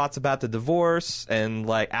his thoughts about the divorce, and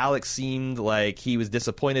like Alex seemed like he was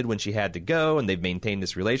disappointed when she had to go, and they've maintained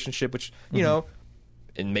this relationship, which you know,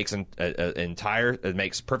 it makes it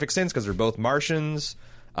makes perfect sense because they're both Martians,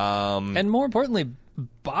 and more importantly,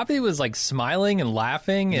 Bobby was like smiling and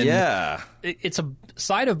laughing, and yeah, it's a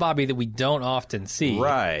side of Bobby that we don't often see.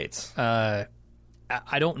 Right. I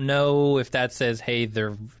don't know if that says, hey,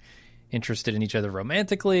 they're interested in each other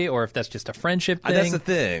romantically, or if that's just a friendship thing. That's the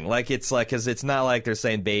thing. Like, it's like, because it's not like they're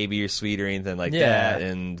saying baby or sweet or anything like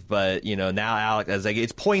that. But you know, now Alex, as like,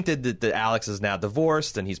 it's pointed that Alex is now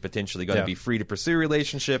divorced and he's potentially going to be free to pursue a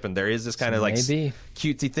relationship, and there is this kind of like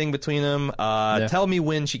cutesy thing between them. Tell me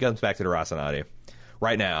when she comes back to the Rocinante.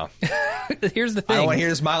 Right now. Here's the thing. I don't want to hear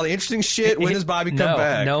this mildly interesting shit. When does Bobby come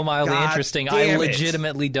back? No mildly interesting. I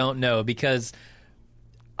legitimately don't know because.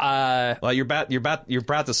 Well, you're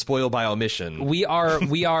about to spoil by omission. We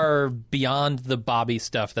are beyond the Bobby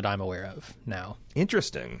stuff that I'm aware of now.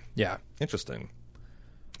 Interesting. Yeah. Interesting.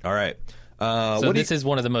 All right. So this is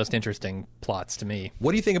one of the most interesting plots to me.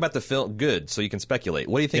 What do you think about the film? Good. So you can speculate.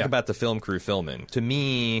 What do you think about the film crew filming? To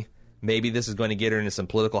me, maybe this is going to get her into some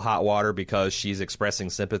political hot water because she's expressing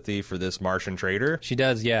sympathy for this Martian trader. She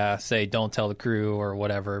does, say don't tell the crew or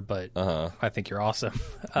whatever, but I think you're awesome.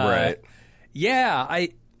 Right. Yeah,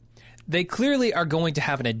 they clearly are going to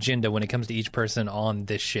have an agenda when it comes to each person on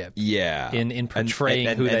this ship. Yeah. In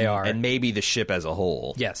portraying who they are. And maybe the ship as a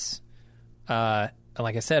whole. Yes.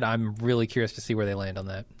 Like I said, I'm really curious to see where they land on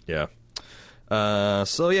that. Yeah. That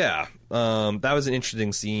was an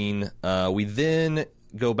interesting scene. We then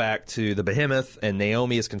go back to the Behemoth, and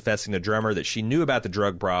Naomi is confessing to Drummer that she knew about the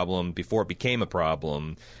drug problem before it became a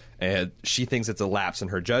problem. And she thinks it's a lapse in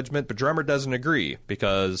her judgment, but Drummer doesn't agree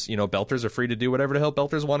because, you know, Belters are free to do whatever the hell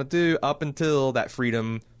Belters want to do up until that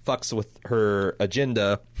freedom fucks with her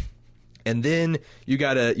agenda. And then you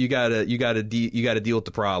gotta deal with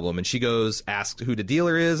the problem. And she goes, asks who the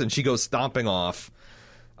dealer is, and she goes stomping off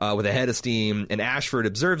with a head of steam. And Ashford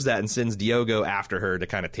observes that and sends Diogo after her to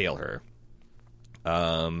kind of tail her.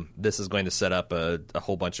 This is going to set up a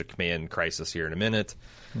whole bunch of command crisis here in a minute.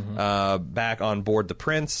 Back on board the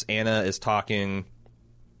Prince, Anna is talking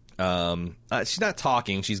She's not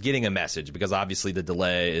talking. She's getting a message because obviously the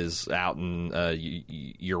delay is out in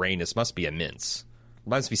Uranus. Must be immense.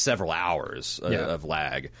 Must be several hours of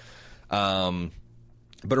lag.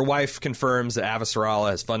 But her wife confirms that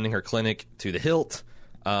Avasarala is funding her clinic to the hilt,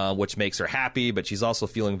 which makes her happy. But she's also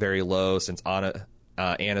feeling very low since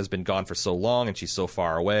Anna's been gone for so long and she's so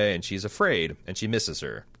far away, and she's afraid and she misses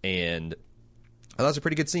her. And that's a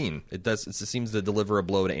pretty good scene. It seems to deliver a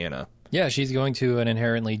blow to Anna. Yeah, she's going to an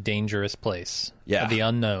inherently dangerous place. Yeah. The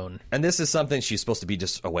unknown. And this is something she's supposed to be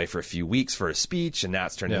just away for a few weeks for a speech, and now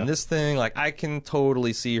it's turned into this thing. Like, I can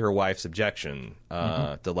totally see her wife's objection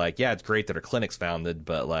to, like, yeah, it's great that her clinic's founded,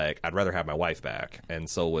 but, like, I'd rather have my wife back, and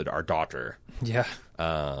so would our daughter. Yeah.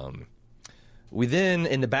 We then,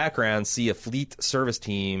 in the background, see a fleet service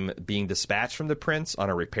team being dispatched from the Prince on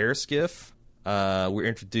a repair skiff. We're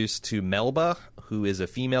introduced to Melba, who is a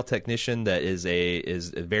female technician that is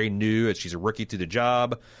very new. She's a rookie to the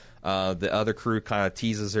job. The other crew kind of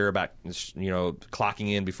teases her about,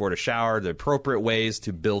 clocking in before the shower, the appropriate ways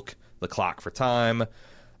to bilk the clock for time.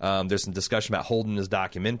 There's some discussion about Holden's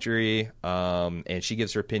documentary, and she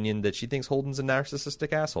gives her opinion that she thinks Holden's a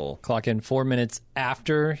narcissistic asshole. Clock in 4 minutes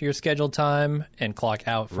after your scheduled time and clock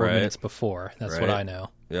out 4 minutes before. That's what I know.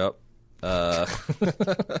 Yep.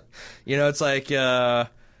 It's like,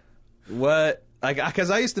 what? Like, because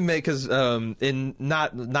I used to make, in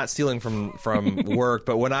not stealing from work,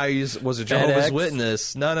 but when I was a Jehovah's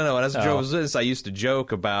Witness, when I was a Jehovah's Witness, I used to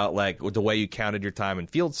joke about, like, the way you counted your time in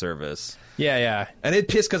field service. Yeah. And it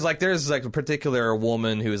pissed, because, like, there's, like, a particular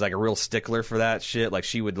woman who is, like, a real stickler for that shit. Like,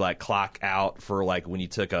 she would, like, clock out for, like, when you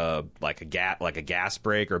took a gas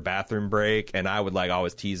break or bathroom break, and I would, like,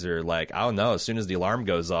 always tease her, like, I don't know, as soon as the alarm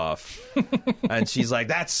goes off. And she's like,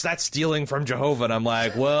 that's stealing from Jehovah. And I'm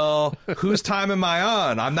like, well, whose time am I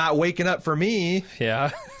on? I'm not waking up for me.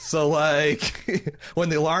 Yeah. So, like, when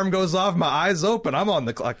the alarm goes off, my eyes open, I'm on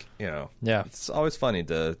the clock, Yeah. It's always funny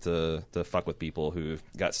to fuck with people who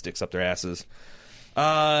got sticks up their asses.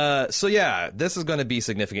 So yeah, this is going to be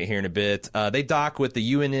significant here in a bit. They dock with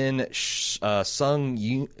the UNN Sung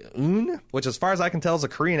Yoon, which, as far as I can tell, is a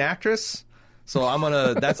Korean actress. So I'm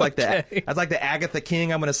gonna. That's like that's like the Agatha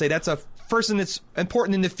King. I'm gonna say that's a person that's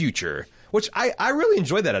important in the future. Which I really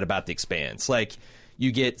enjoyed that about The Expanse. Like,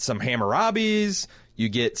 you get some Hammurabis, you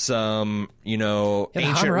get some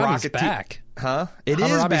ancient rocket back. Huh? It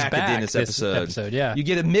is back at the end of this episode. Yeah. You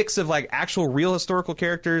get a mix of, like, actual real historical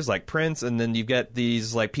characters like Prince, and then you get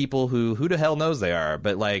these, like, people who the hell knows they are,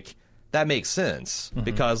 but, like, that makes sense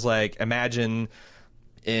because, like, imagine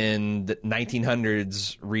in the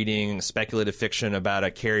 1900s reading speculative fiction about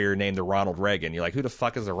a carrier named the Ronald Reagan. You're like, who the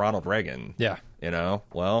fuck is the Ronald Reagan? Yeah.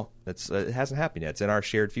 Well, it hasn't happened yet. It's in our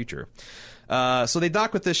shared future. So they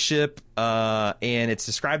dock with this ship, and it's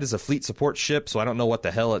described as a fleet support ship, so I don't know what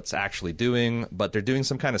the hell it's actually doing, but they're doing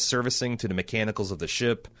some kind of servicing to the mechanicals of the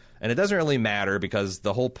ship, and it doesn't really matter because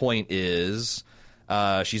the whole point is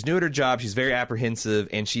she's new at her job, she's very apprehensive,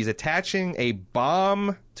 and she's attaching a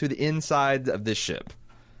bomb to the inside of this ship.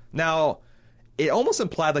 Now, it almost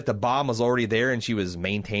implied like the bomb was already there and she was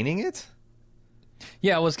maintaining it.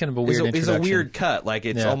 Yeah, it was kind of a weird introduction. It's a weird cut. Like,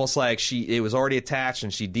 it's almost like it was already attached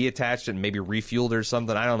and she deattached it and maybe refueled it or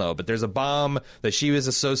something. I don't know. But there's a bomb that she was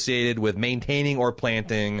associated with maintaining or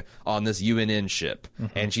planting on this UNN ship.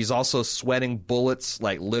 And she's also sweating bullets,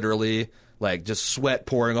 like, literally, like, just sweat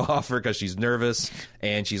pouring off her because she's nervous.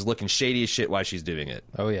 And she's looking shady as shit while she's doing it.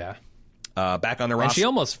 Oh, yeah. Back on the And she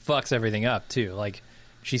almost fucks everything up, too. Like,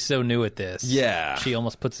 she's so new at this. Yeah. She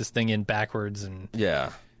almost puts this thing in backwards and...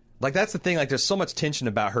 Yeah. Like, that's the thing. Like, there's so much tension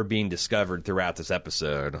about her being discovered throughout this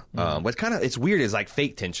episode. But it's weird. It's like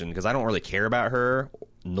fake tension because I don't really care about her,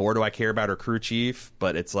 nor do I care about her crew chief.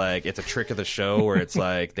 But it's like, it's a trick of the show where it's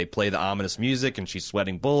like they play the ominous music and she's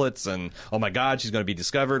sweating bullets and, oh my God, she's going to be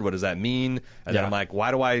discovered. What does that mean? And then I'm like,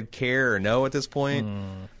 why do I care or know at this point?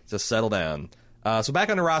 Just settle down. So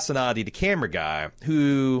back on to Rocinante, the camera guy,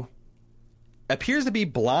 who appears to be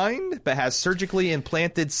blind but has surgically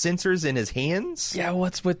implanted sensors in his hands. Yeah,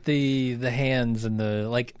 what's with the hands and the,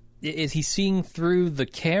 like, is he seeing through the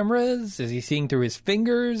cameras? Is he seeing through his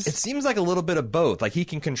fingers? It seems like a little bit of both. Like, he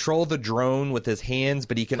can control the drone with his hands,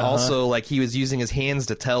 but he can also, like, he was using his hands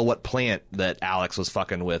to tell what plant that Alex was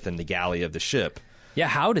fucking with in the galley of the ship. Yeah,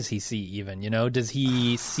 how does he see even, Does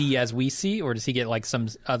he see as we see, or does he get, like, some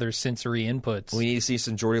other sensory inputs? We need to see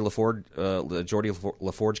some Geordie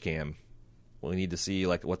LaForge cam. We need to see,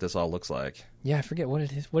 like, what this all looks like. Yeah, I forget what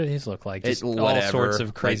did his look like. Just whatever. All sorts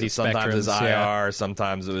of crazy spectrums. Sometimes it's IR,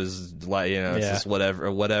 sometimes it was like, it's just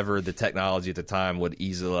whatever the technology at the time would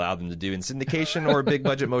easily allow them to do in syndication or a big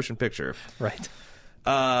budget motion picture. Right.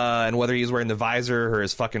 And whether he's wearing the visor or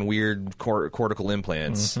his fucking weird cortical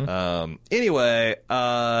implants. Anyway,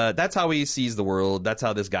 that's how he sees the world. That's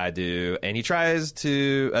how this guy do. And he tries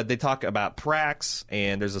to... they talk about Prax,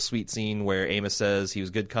 and there's a sweet scene where Amos says he was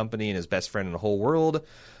good company and his best friend in the whole world,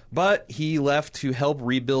 but he left to help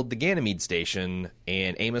rebuild the Ganymede station,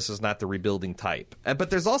 and Amos is not the rebuilding type. But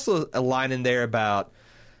there's also a line in there about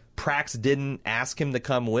Prax didn't ask him to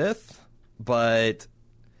come with, but...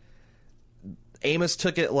 Amos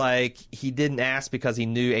took it like he didn't ask because he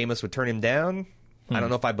knew Amos would turn him down. I don't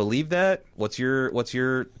know if I believe that. What's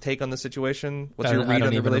your take on the situation? What's your read on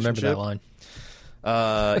the relationship? Remember that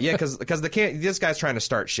line. Yeah, because this guy's trying to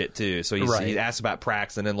start shit too. So he asks about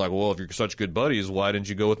Prax, and then like, well, if you're such good buddies, why didn't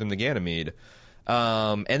you go with him to Ganymede?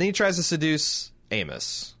 And then he tries to seduce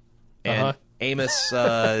Amos, and Amos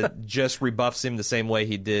just rebuffs him the same way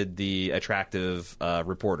he did the attractive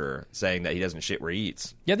reporter, saying that he doesn't shit where he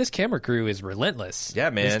eats. Yeah, this camera crew is relentless.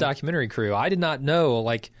 Yeah, man. This documentary crew. I did not know,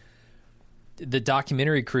 like, the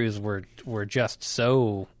documentary crews were just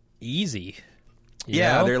so easy. You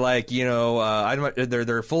know? They're like,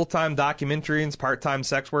 they're full-time documentarians, part-time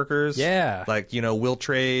sex workers. Yeah. Like, will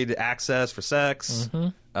trade access for sex.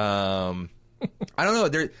 I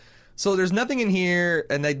don't know. So there's nothing in here,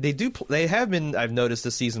 and they have been, I've noticed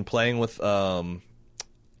this season, playing with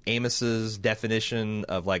Amos's definition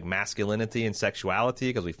of like masculinity and sexuality,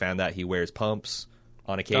 because we found out he wears pumps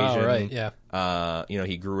on occasion. Oh, right, yeah.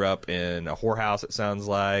 He grew up in a whorehouse, it sounds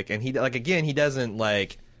like, and he doesn't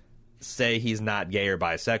like say he's not gay or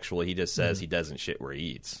bisexual. He just says he doesn't shit where he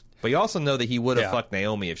eats. But you also know that he would have fucked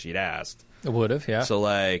Naomi if she'd asked. Would have, yeah. So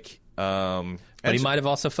like. But he might have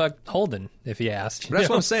also fucked Holden if he asked. That's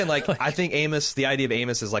what I'm saying. Like, I think Amos, the idea of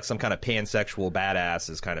Amos as like some kind of pansexual badass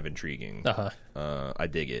is kind of intriguing. I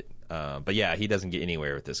dig it. But yeah, he doesn't get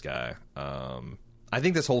anywhere with this guy. I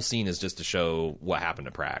think this whole scene is just to show what happened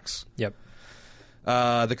to Prax. Yep.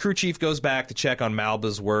 The crew chief goes back to check on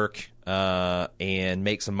Malba's work and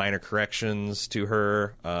make some minor corrections to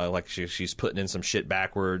her. Like she's putting in some shit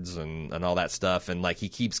backwards and all that stuff. And like he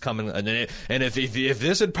keeps coming. And if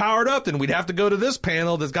this had powered up, then we'd have to go to this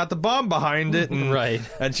panel that's got the bomb behind it. And, right.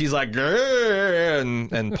 And she's like,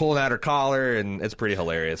 and pulling out her collar. And it's pretty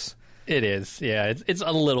hilarious. It is. Yeah. It's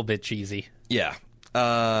a little bit cheesy. Yeah.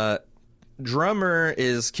 Drummer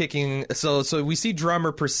is kicking, so we see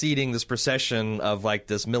Drummer preceding this procession of like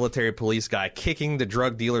this military police guy kicking the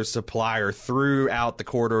drug dealer's supplier throughout the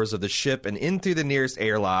corridors of the ship and into the nearest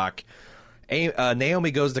airlock. Naomi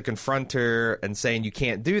goes to confront her and saying, you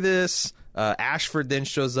can't do this. Ashford then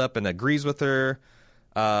shows up and agrees with her.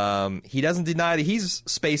 He doesn't deny that he's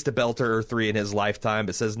spaced a belter or three in his lifetime,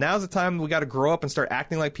 but says now's the time we got to grow up and start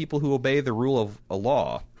acting like people who obey the rule of a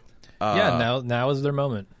law. Now is their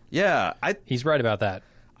moment. Yeah, he's right about that.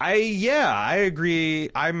 I agree.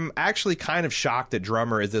 I'm actually kind of shocked that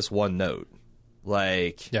Drummer is this one note.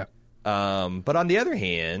 Like, yeah. But on the other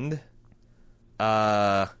hand,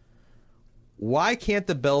 why can't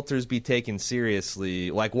the Belters be taken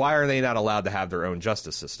seriously? Like, why are they not allowed to have their own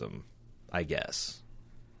justice system? I guess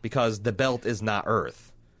because the Belt is not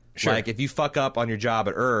Earth. Sure. Like, if you fuck up on your job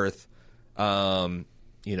at Earth,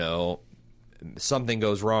 something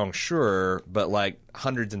goes wrong, sure, but like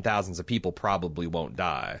hundreds and thousands of people probably won't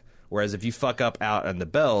die. Whereas if you fuck up out on the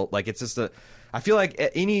Belt, like it's just I feel like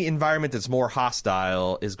any environment that's more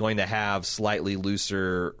hostile is going to have slightly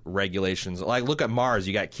looser regulations. Like look at Mars,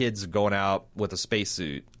 you got kids going out with a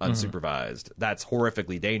spacesuit unsupervised. That's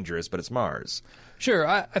horrifically dangerous, but it's Mars. Sure,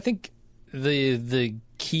 I think the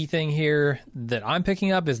key thing here that I'm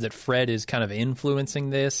picking up is that Fred is kind of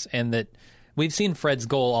influencing this, and that we've seen Fred's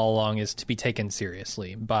goal all along is to be taken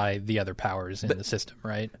seriously by the other powers in the system,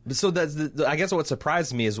 right? So that's I guess what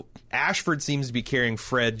surprised me is Ashford seems to be carrying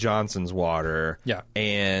Fred Johnson's water,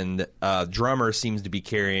 and Drummer seems to be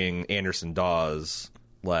carrying Anderson Dawes,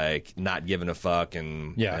 like not giving a fuck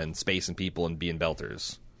and spacing people and being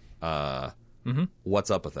belters.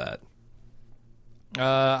 What's up with that?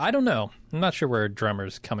 I don't know. I'm not sure where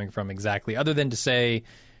Drummer's coming from exactly, other than to say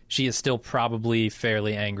she is still probably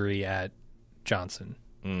fairly angry at Johnson.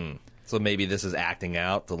 So maybe this is acting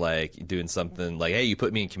out to like doing something like, hey, you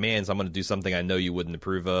put me in command, so I'm going to do something I know you wouldn't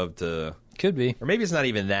approve of. Could be. Or maybe it's not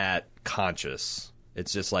even that conscious.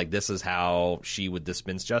 It's just like this is how she would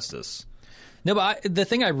dispense justice. No, but the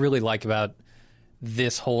thing I really like about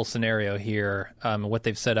this whole scenario here, what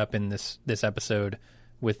they've set up in this episode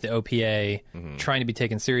with the OPA trying to be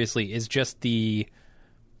taken seriously, is just the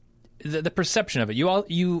perception of it.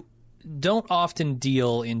 You don't often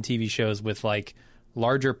deal in TV shows with like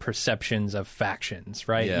larger perceptions of factions,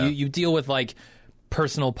 right? Yeah. You deal with like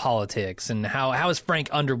personal politics and how is Frank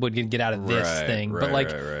Underwood going to get out of this thing. But like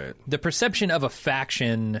the perception of a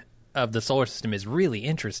faction of the solar system is really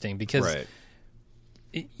interesting because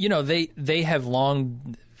you know they have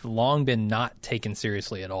long been not taken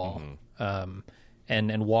seriously at all.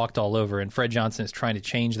 And walked all over, and Fred Johnson is trying to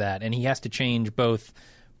change that, and he has to change both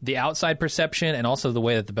the outside perception and also the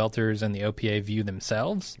way that the Belters and the OPA view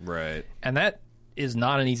themselves. Right. And that is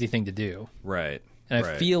not an easy thing to do. Right. And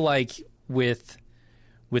I feel like with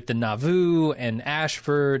the Nauvoo and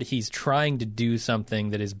Ashford, he's trying to do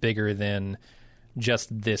something that is bigger than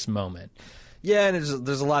just this moment. Yeah, and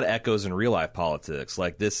there's a lot of echoes in real life politics.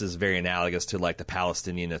 Like this is very analogous to like the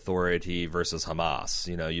Palestinian Authority versus Hamas.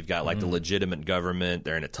 You know, you've got like the legitimate government;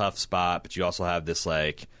 they're in a tough spot, but you also have this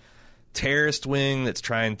like terrorist wing that's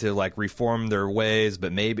trying to like reform their ways,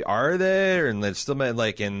 but maybe are they? And they're still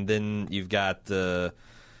like, and then you've got the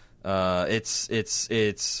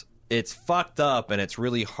it's fucked up, and it's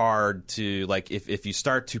really hard to like if you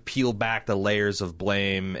start to peel back the layers of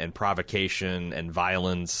blame and provocation and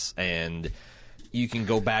violence, and you can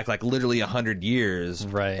go back like literally 100 years,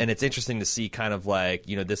 right? And it's interesting to see kind of like,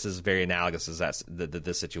 you know, this is very analogous as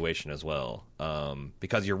this situation as well,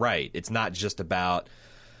 because you're right, it's not just about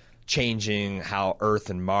changing how Earth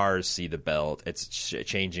and Mars see the belt. It's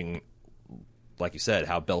changing, like you said,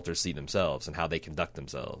 how Belters see themselves and how they conduct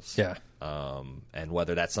themselves. Yeah. And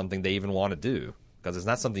whether that's something they even want to do, because it's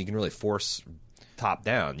not something you can really force top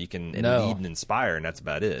down. You can lead and inspire, and that's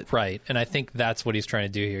about it. Right. And I think that's what he's trying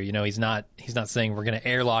to do here. You know, he's not saying we're going to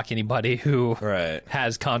airlock anybody who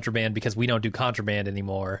has contraband because we don't do contraband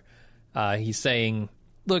anymore. He's saying,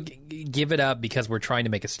 look, give it up because we're trying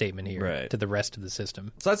to make a statement here to the rest of the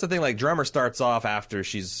system. So that's the thing. Like Drummer starts off after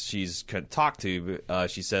she's talked to.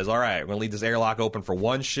 She says, "All right, we're going to leave this airlock open for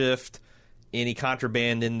one shift. Any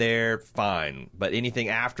contraband in there, fine. But anything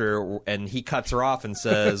after," and he cuts her off and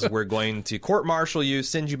says, "We're going to court-martial you,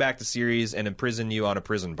 send you back to Ceres, and imprison you on a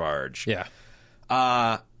prison barge." Yeah.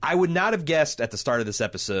 I would not have guessed at the start of this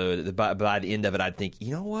episode. By the end of it, I'd think,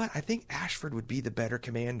 you know what? I think Ashford would be the better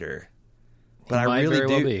commander. But I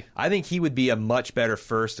really do. I think he would be a much better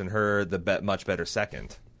first, and her much better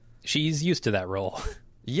second. She's used to that role.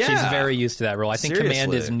 Yeah, she's very used to that role. I think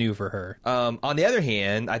command is new for her. On the other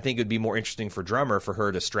hand, I think it would be more interesting for Drummer for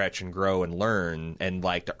her to stretch and grow and learn and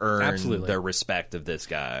like to earn the respect of this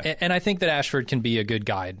guy. And I think that Ashford can be a good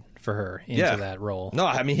guide for her into that role. No,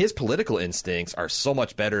 I mean his political instincts are so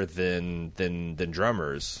much better than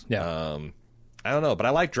Drummer's. Yeah. I don't know, but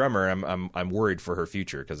I like Drummer. I'm worried for her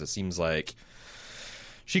future because it seems like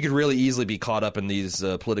she could really easily be caught up in these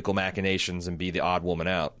political machinations and be the odd woman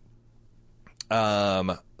out.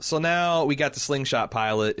 So now we got the slingshot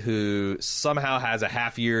pilot who somehow has a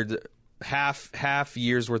half year's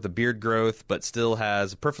worth of beard growth, but still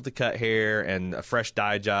has perfectly cut hair and a fresh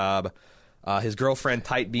dye job. His girlfriend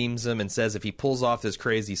tight beams him and says if he pulls off this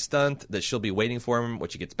crazy stunt that she'll be waiting for him when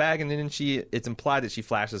she gets back, and then it's implied that she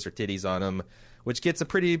flashes her titties on him, which gets a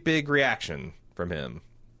pretty big reaction from him.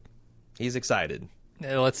 He's excited.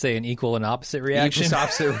 Let's say an equal and opposite reaction. Equal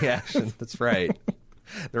opposite reaction. That's right.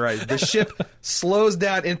 They're right. The ship slows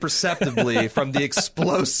down imperceptibly from the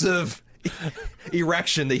explosive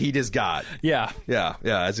erection that he just got. Yeah. Yeah.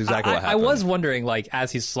 That's exactly what happened. I was wondering, like,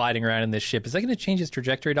 as he's sliding around in this ship, is that going to change his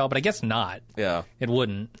trajectory at all? But I guess not. Yeah. It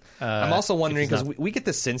wouldn't. I'm also wondering, because we get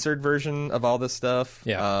the censored version of all this stuff.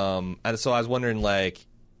 Yeah. And so I was wondering, like,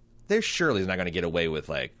 they're surely not going to get away with,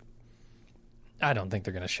 like, I don't think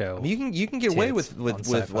they're going to show. I mean, you can get away with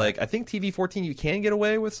like, I think TV-14 you can get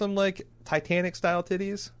away with some like Titanic style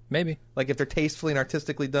titties. Maybe, like if they're tastefully and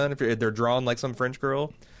artistically done, if they're drawn like some French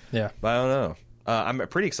girl. Yeah, but I don't know. I'm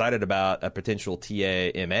pretty excited about a potential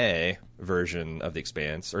TAMA version of The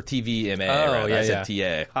Expanse, or TVMA. Oh, yeah, I said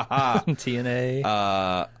TA. TNA.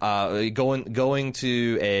 Going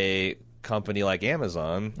to a company like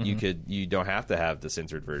Amazon, you don't have to have the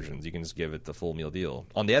censored versions. You can just give it the full meal deal.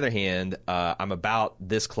 On the other hand, I'm about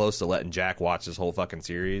this close to letting Jack watch this whole fucking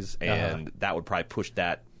series, and that would probably push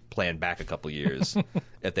that plan back a couple years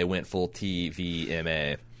if they went full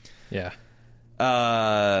TVMA. Yeah.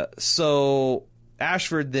 So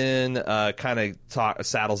Ashford then kind of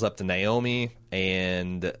saddles up to Naomi,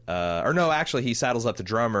 and he saddles up to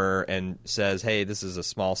Drummer and says, hey, this is a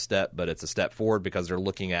small step, but it's a step forward, because they're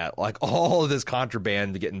looking at like all of this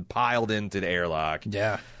contraband getting piled into the airlock.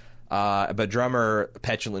 Yeah. But Drummer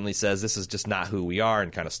petulantly says this is just not who we are,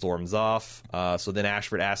 and kind of storms off. So then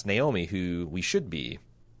Ashford asks Naomi who we should be,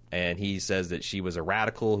 and he says that she was a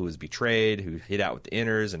radical who was betrayed, who hid out with the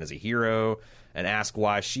inners and is a hero, and ask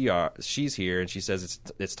why she's here, and she says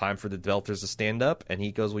it's time for the Belters to stand up, and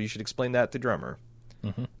he goes, well, you should explain that to Drummer.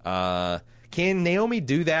 Can Naomi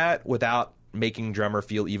do that without making Drummer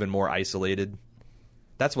feel even more isolated?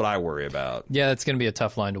 That's what I worry about. Yeah, that's going to be a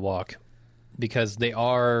tough line to walk because they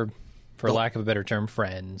are, for lack of a better term,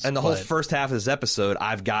 friends. And the whole first half of this episode,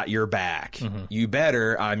 I've got your back. You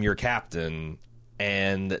better, I'm your captain.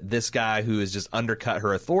 And this guy who has just undercut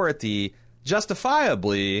her authority,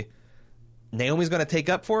 justifiably, Naomi's going to take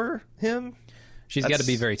up for him? She's got to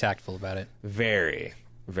be very tactful about it. Very,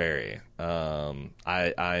 very.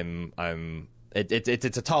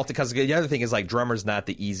 It's a tall, because the other thing is, like, Drummer's not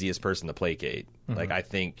the easiest person to placate. Like, I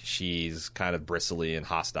think she's kind of bristly and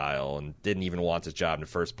hostile and didn't even want this job in the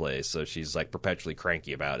first place, so she's, like, perpetually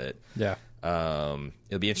cranky about it. Yeah.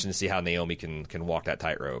 It'll be interesting to see how Naomi can walk that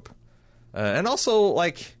tightrope. And also,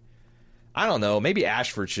 like, I don't know, maybe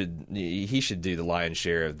Ashford should do the lion's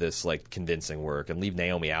share of this, like, convincing work and leave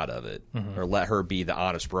Naomi out of it, or let her be the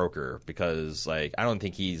honest broker, because, like, I don't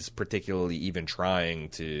think he's particularly even trying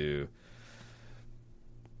to.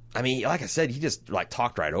 I mean, like I said, he just, like,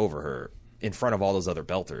 talked right over her in front of all those other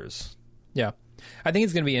belters. Yeah. I think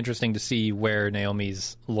it's going to be interesting to see where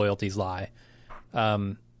Naomi's loyalties lie.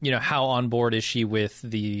 How on board is she with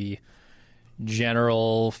the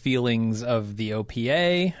general feelings of the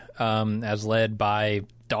OPA, as led by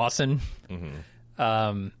Dawson?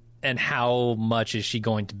 And how much is she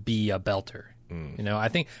going to be a belter? I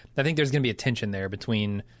think there's going to be a tension there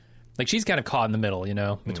between, like, she's kind of caught in the middle,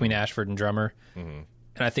 between Ashford and Drummer.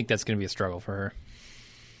 And I think that's going to be a struggle for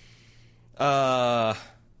her.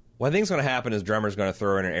 What I think is going to happen is Drummer's going to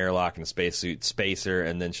throw her in an airlock in a spacesuit, space her,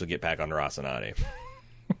 and then she'll get back onto Rocinante.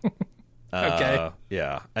 Okay.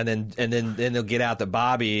 Yeah, and then they'll get out that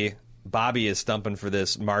Bobby is stumping for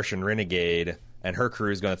this Martian renegade, and her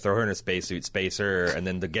crew is going to throw her in a spacesuit, space her, and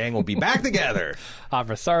then the gang will be back together.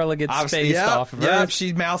 Avasarala gets spaced off of Earth.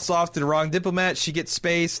 She mouths off to the wrong diplomat. She gets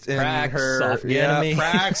spaced, and Prax off the enemy.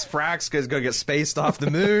 Prax is going to get spaced off the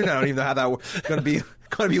moon. I don't even know how that's going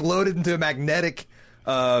to be loaded into a magnetic.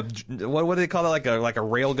 What do they call that? Like a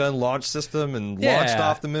railgun launch system, and launched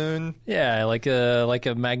off the moon. Yeah, like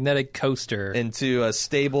a magnetic coaster into a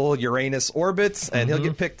stable Uranus orbit, and he'll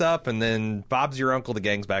get picked up, and then Bob's your uncle. The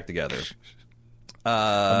gang's back together. A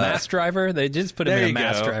mass driver? They just put him in a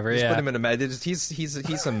mass driver. Just put him in a mass.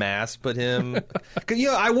 He's a mass. Put him. Cause,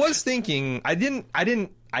 I was thinking I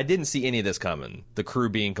didn't see any of this coming. The crew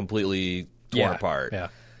being completely torn apart. Yeah.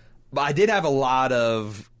 But I did have a lot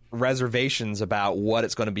of reservations about what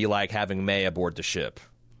it's going to be like having May aboard the ship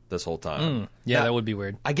this whole time. Now, that would be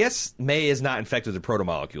weird. I guess May is not infected with the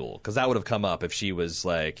protomolecule, because that would have come up if she was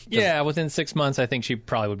like... Yeah, within 6 months, I think she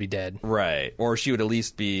probably would be dead. Right. Or she would at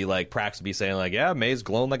least be like, Prax would be saying like, yeah, May's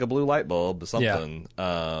glowing like a blue light bulb or something.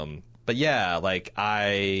 Yeah. But yeah, like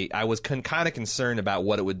I was kind of concerned about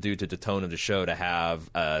what it would do to the tone of the show to have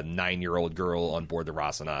a 9-year-old girl on board the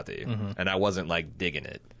Rocinante. And I wasn't like digging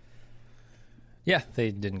it. Yeah, they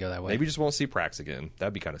didn't go that way. Maybe we just won't see Prax again.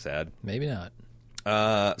 That'd be kind of sad. Maybe not.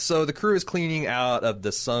 So the crew is cleaning out of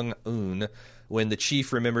the Sung Un when the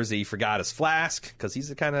chief remembers that he forgot his flask, because he's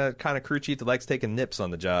the kind of crew chief that likes taking nips on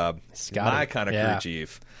the job. My kind of crew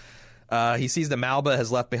chief. He sees that Malba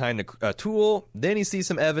has left behind a tool. Then he sees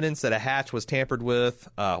some evidence that a hatch was tampered with.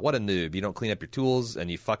 What a noob. You don't clean up your tools, and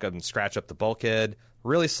you fuck up and scratch up the bulkhead.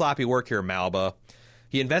 Really sloppy work here, Malba.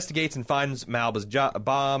 He investigates and finds Malba's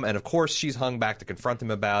bomb, and of course she's hung back to confront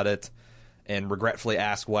him about it and regretfully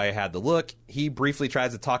asks why he had the look. He briefly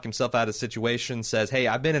tries to talk himself out of the situation, says, hey,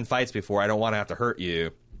 I've been in fights before. I don't want to have to hurt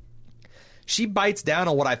you. She bites down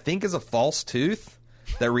on what I think is a false tooth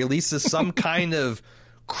that releases some kind of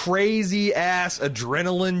crazy-ass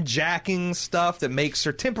adrenaline jacking stuff that makes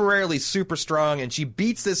her temporarily super strong, and she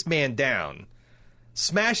beats this man down.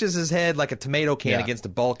 Smashes his head like a tomato can against a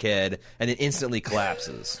bulkhead, and it instantly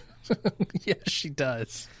collapses. Yeah, she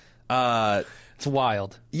does. It's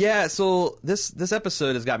wild. Yeah, so this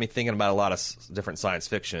episode has got me thinking about a lot of different science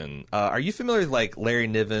fiction. Are you familiar with like Larry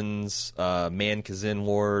Niven's Man Kazin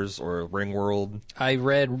Wars or Ringworld? I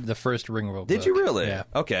read the first Ringworld book. Did you really? Yeah.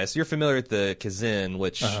 Okay, so you're familiar with the Kazin,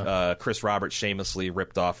 which Chris Roberts shamelessly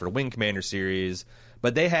ripped off for the Wing Commander series.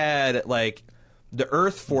 But they had like the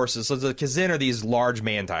Earth forces. So the Kazin are these large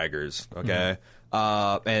man tigers, okay?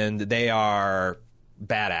 And they are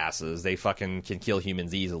badasses. They fucking can kill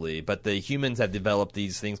humans easily. But the humans have developed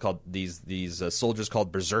these things called these soldiers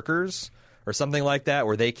called berserkers or something like that,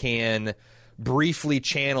 where they can briefly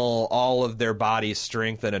channel all of their body's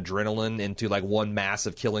strength and adrenaline into like one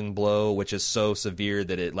massive killing blow, which is so severe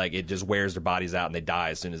that it just wears their bodies out and they die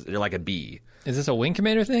as soon as they're like a bee. Is this a Wing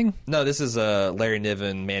Commander thing? No, this is a Larry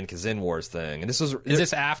Niven Man Kazin Wars thing. And is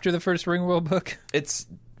this after the first Ringworld book?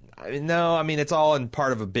 No, I mean, it's all in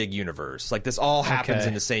part of a big universe. Like, this all happens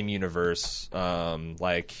in the same universe,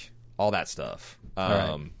 like, all that stuff.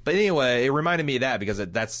 Right. But anyway, it reminded me of that because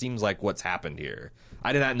that seems like what's happened here.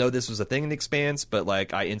 I did not know this was a thing in The Expanse, but,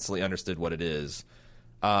 like, I instantly understood what it is.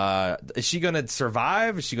 Is she going to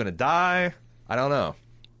survive? Is she going to die? I don't know.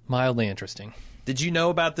 Mildly interesting. Did you know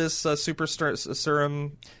about this super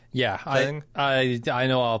serum? Yeah, thing? I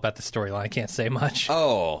know all about the storyline. I can't say much.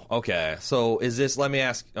 Oh, okay. So is this? Let me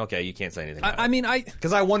ask. Okay, you can't say anything. I mean,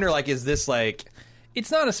 because I wonder, like, is this like?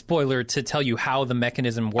 It's not a spoiler to tell you how the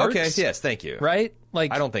mechanism works. Okay. Yes. Thank you. Right?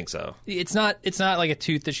 Like, I don't think so. It's not like a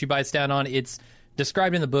tooth that she bites down on. It's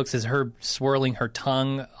described in the books as her swirling her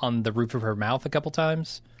tongue on the roof of her mouth a couple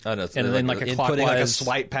times. Oh, no, and then like a clockwise, putting like a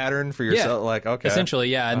swipe pattern for yourself. Yeah, like, okay, essentially,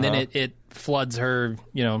 yeah. And then it floods her,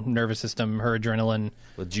 nervous system, her adrenaline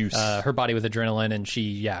with juice, her body with adrenaline, and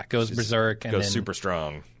she goes berserk and goes then super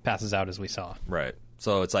strong, passes out as we saw. Right.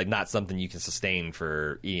 So it's like not something you can sustain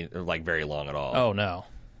for like very long at all. Oh no.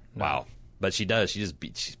 Wow. But she does. She just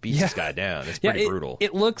beats this guy down. It's pretty brutal.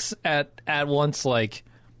 It looks at once like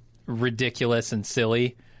ridiculous and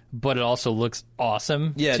silly, but it also looks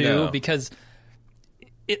awesome too because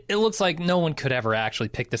it looks like no one could ever actually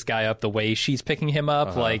pick this guy up the way she's picking him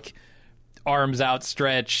up, like arms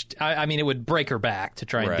outstretched. I mean, it would break her back to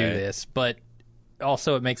try and do this, but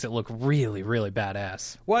also it makes it look really, really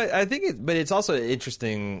badass. Well, I think but it's also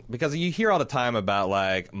interesting because you hear all the time about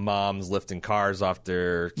like moms lifting cars off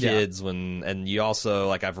their kids and you also,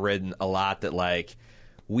 like, I've read a lot that like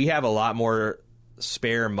we have a lot more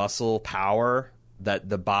spare muscle power that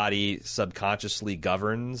the body subconsciously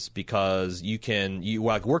governs because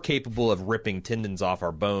we're capable of ripping tendons off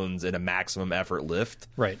our bones in a maximum effort lift.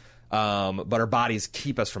 Right. But our bodies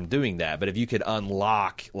keep us from doing that. But if you could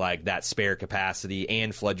unlock like that spare capacity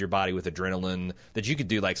and flood your body with adrenaline, that you could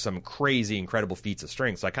do like some crazy, incredible feats of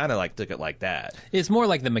strength. So I kind of like took it like that. It's more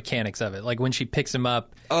like the mechanics of it. Like when she picks him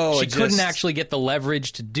up, she just couldn't actually get the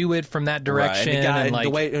leverage to do it from that direction.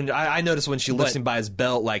 Right. And I noticed when she lifts him by his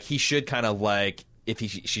belt, like he should kind of like, if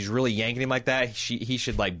she's really yanking him like that, he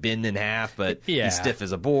should like bend in half, but he's stiff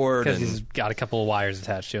as a board because he's got a couple of wires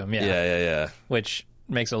attached to him. Yeah. Which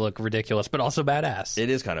makes it look ridiculous, but also badass.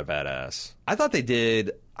 It is kind of badass. I thought they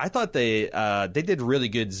did really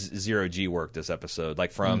good zero G work this episode,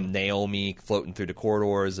 like from Naomi floating through the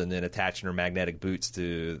corridors and then attaching her magnetic boots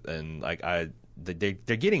to, and like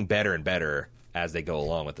they're getting better and better as they go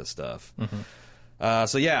along with this stuff.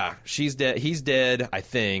 So yeah, she's dead. He's dead, I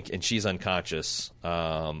think, and she's unconscious.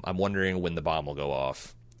 I'm wondering when the bomb will go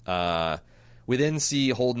off. We then see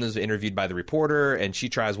Holden is interviewed by the reporter, and she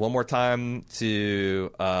tries one more time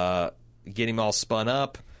to get him all spun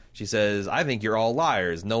up. She says, "I think you're all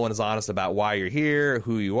liars. No one is honest about why you're here,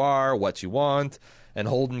 who you are, what you want." And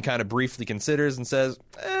Holden kind of briefly considers and says,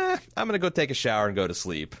 I'm going to go take a shower and go to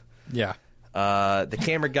sleep. Yeah. The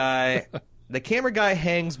camera guy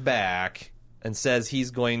hangs back and says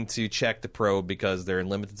he's going to check the probe because they're in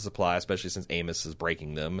limited supply, especially since Amos is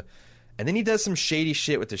breaking them. And then he does some shady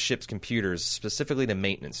shit with the ship's computers, specifically the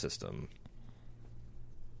maintenance system.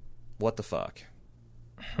 What the fuck?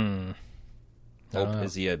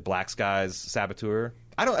 Is he a Black Skies saboteur?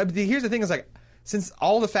 Here's the thing: is like, since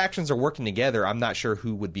all the factions are working together, I'm not sure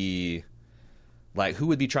who would be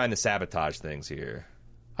trying to sabotage things here.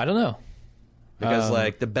 I don't know. Because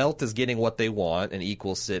like the Belt is getting what they want, and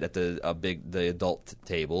equals sit at the adult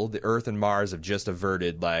table. The Earth and Mars have just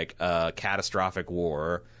averted like a catastrophic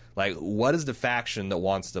war. Like, what is the faction that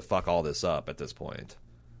wants to fuck all this up at this point?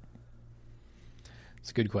 It's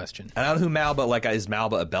a good question. And I don't know who Malba, like, is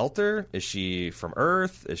Malba a Belter? Is she from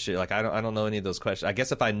Earth? Is she like, I don't know any of those questions. I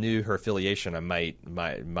guess if I knew her affiliation, I might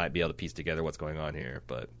be able to piece together what's going on here.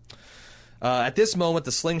 But at this moment,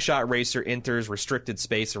 the slingshot racer enters restricted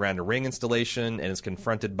space around a ring installation and is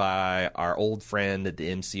confronted by our old friend at the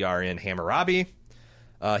MCRN, Hammurabi.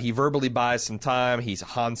 He verbally buys some time. He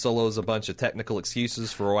Han Solo's a bunch of technical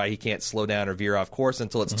excuses for why he can't slow down or veer off course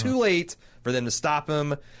until it's too late for them to stop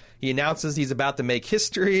him. He announces he's about to make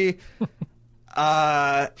history. And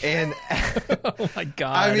oh my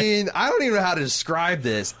God. I mean, I don't even know how to describe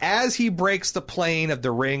this. As he breaks the plane of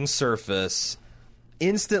the ring surface,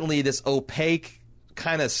 instantly this opaque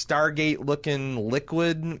kind of Stargate-looking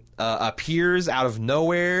liquid appears out of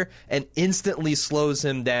nowhere and instantly slows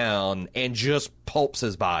him down and just pulps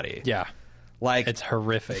his body. Yeah. Like, it's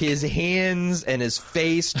horrific. His hands and his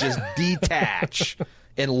face just detach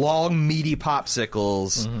in long, meaty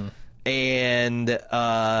popsicles. And,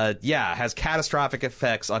 has catastrophic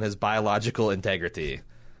effects on his biological integrity.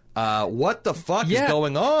 What the fuck is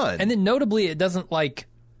going on? And then notably, it doesn't, like...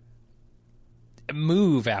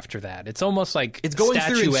 move after that. It's almost like it's going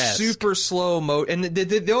through in statuesque. super slow mode. And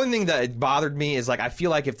the only thing that bothered me is, like, I feel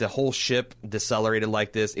like if the whole ship decelerated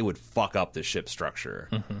like this, it would fuck up the ship structure.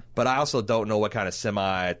 Mm-hmm. But I also don't know what kind of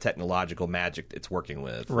semi-technological magic it's working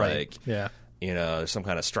with. Right. Like, yeah. You know, some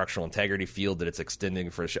kind of structural integrity field that it's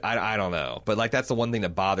extending for. I don't know, but like that's the one thing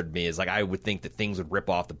that bothered me is like I would think that things would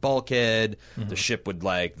rip off the bulkhead, the ship would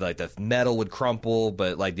like the metal would crumple,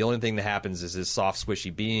 but like the only thing that happens is this soft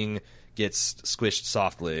squishy being gets squished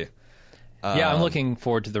softly. Yeah, I'm looking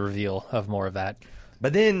forward to the reveal of more of that.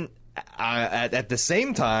 But then at the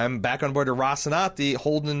same time, back on board the Rocinante,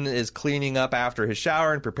 Holden is cleaning up after his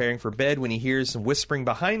shower and preparing for bed when he hears some whispering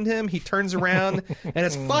behind him. He turns around, and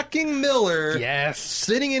it's fucking Miller. Yes.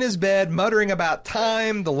 Sitting in his bed, muttering about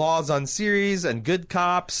time, the laws on Ceres, and good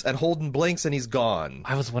cops, and Holden blinks and he's gone.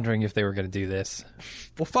 I was wondering if they were going to do this.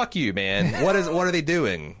 Well, fuck you, man. What are they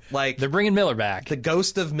doing? Like, They're bringing Miller back. the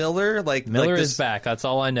ghost of Miller? Miller like is back. That's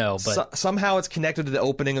all I know. But somehow it's connected to the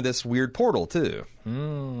opening of this weird portal, too. I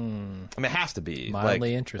mean, it has to be.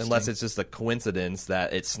 Mildly interesting. Unless it's just a coincidence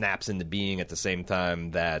that it snaps into being at the same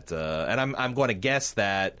time that... and I'm going to guess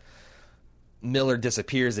that Miller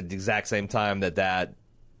disappears at the exact same time that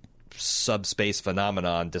subspace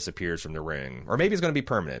phenomenon disappears from the ring. Or maybe it's going to be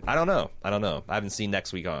permanent. I don't know. I haven't seen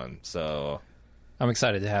next week on, so... I'm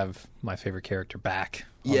excited to have my favorite character back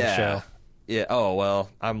on the show. Yeah. Oh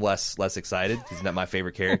well, I'm less excited. He's not my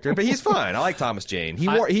favorite character, but he's fine. I like Thomas Jane. He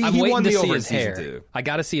won me over in season 2. I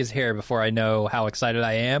got to see his hair before I know how excited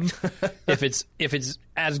I am. if it's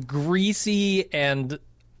as greasy and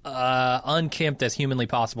unkempt as humanly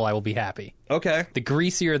possible, I will be happy. Okay. The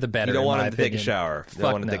greasier, the better. You don't in want my him to take a opinion. shower. You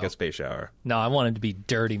don't want him to take a space shower. No, I want him to be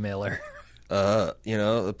Dirty Miller. You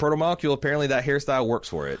know, the protomolecule, apparently that hairstyle works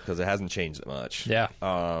for it because it hasn't changed that much. Yeah.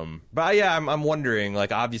 But yeah, I'm wondering,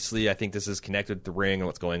 like, obviously I think this is connected to the ring and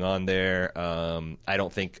what's going on there. I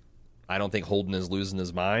don't think Holden is losing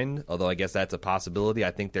his mind, although I guess that's a possibility.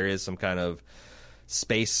 I think there is some kind of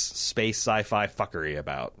space sci-fi fuckery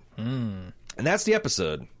about. And that's the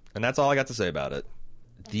episode, and that's all I got to say about it.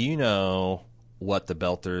 Do you know what the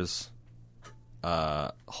Belters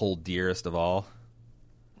hold dearest of all?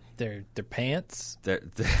 Their pants?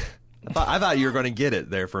 I thought you were going to get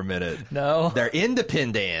it there for a minute. No. Their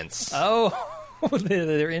independence. Oh,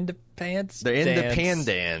 they're into pants? Their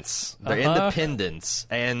independence. Their independence.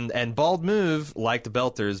 And Bald Move, like the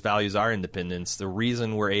Belters, values our independence. The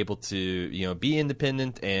reason we're able to, you know, be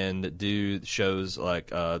independent and do shows like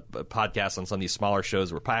podcasts on some of these smaller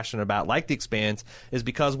shows we're passionate about, like The Expanse, is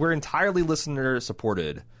because we're entirely listener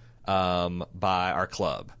supported by our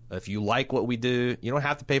club. If you like what we do, you don't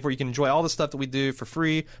have to pay for it. You can enjoy all the stuff that we do for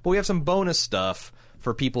free, but we have some bonus stuff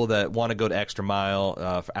for people that want to go to extra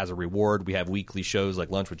mile as a reward. We have weekly shows like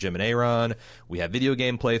Lunch with Jim and Aaron. We have video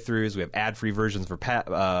game playthroughs. We have ad-free versions for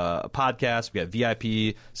podcasts. We have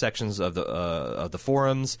VIP sections of the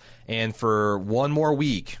forums. And for one more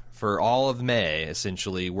week, for all of May,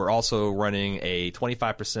 essentially, we're also running a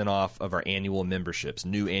 25% off of our annual memberships,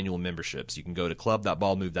 new annual memberships. You can go to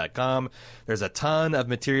club.baldmove.com. There's a ton of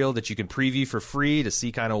material that you can preview for free to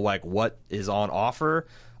see kind of like what is on offer.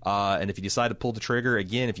 And if you decide to pull the trigger,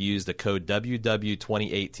 again, if you use the code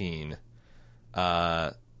WW2018,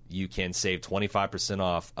 you can save 25%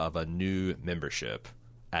 off of a new membership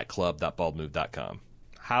at club.baldmove.com.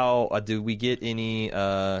 How do we get any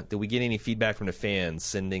feedback from the fans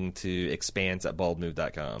sending to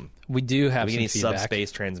expanse@baldmove.com? We do have any feedback.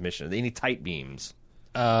 Subspace transmission, any tight beams.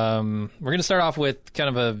 We're going to start off with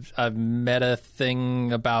kind of a meta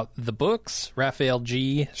thing about the books. Raphael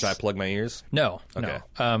G. Should I plug my ears? No. Okay.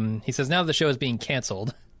 No. He says, now that the show is being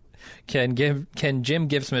canceled, can Jim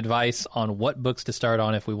give some advice on what books to start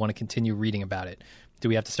on if we want to continue reading about it? Do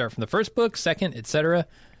we have to start from the first book, second, etc.?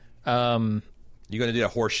 You're going to do a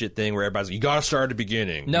horseshit thing where everybody's like, you got to start at the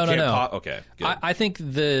beginning. No. Okay, good. I think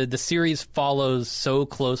the series follows so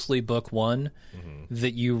closely book one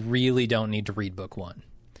that you really don't need to read book one.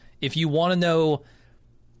 If you want to know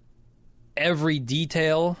every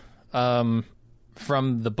detail from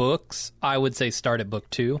the books, I would say start at book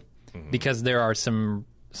 2 because there are some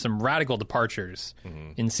radical departures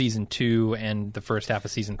in season 2 and the first half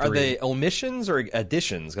of season 3. Are they omissions or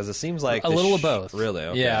additions? Because it seems like a little of both. Really?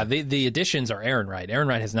 Okay. Yeah, the additions are Aaron Wright. Aaron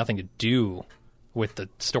Wright has nothing to do with the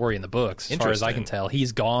story in the books, as far as I can tell.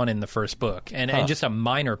 He's gone in the first book, and just a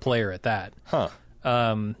minor player at that. Huh.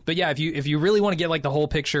 But yeah, if you really want to get like the whole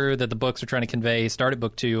picture that the books are trying to convey, start at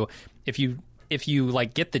book 2. If you if you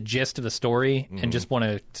like get the gist of the story and just want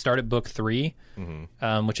to start at book 3,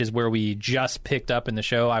 which is where we just picked up in the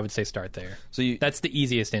show, I would say start there. So that's the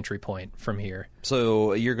easiest entry point from here.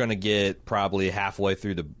 So you're going to get probably halfway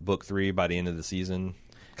through the book 3 by the end of the season?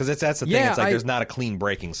 Because that's the thing. It's like there's not a clean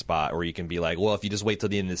breaking spot where you can be like, well, if you just wait till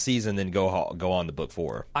the end of the season, then go on to book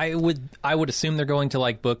 4. I would assume they're going to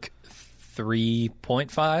like book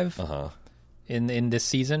 3.5 in this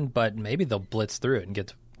season, but maybe they'll blitz through it and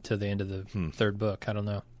get to the end of the third book. I don't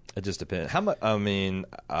know. It just depends. How much? I mean,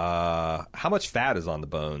 how much fat is on the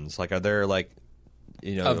bones? Like, are there like,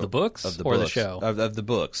 of the books the show of the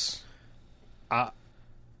books?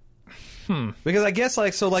 Because I guess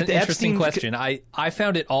like so like it's an the interesting Epstein question. I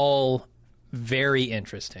found it all very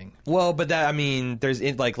interesting. Well, but that, I mean, there's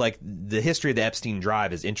like the history of the Epstein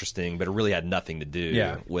Drive is interesting, but it really had nothing to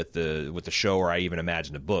do with the show or I even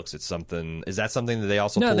imagine the books. It's something. Is that something that they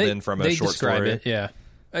also pulled in from a short story? It, yeah.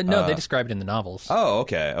 No, they describe it in the novels. Oh,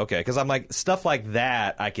 okay. Because I'm like stuff like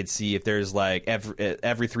that. I could see if there's like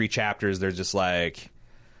every 3 chapters, there's just like,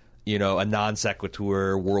 a non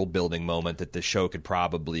sequitur world building moment that the show could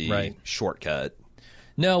probably shortcut.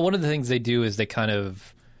 No, one of the things they do is they kind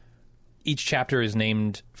of each chapter is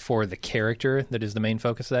named for the character that is the main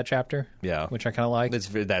focus of that chapter. Yeah, which I kind of like.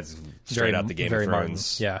 That's straight out the Game of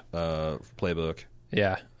Thrones. Playbook.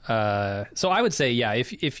 Yeah. So I would say,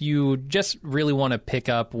 if you just really want to pick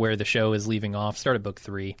up where the show is leaving off, start at book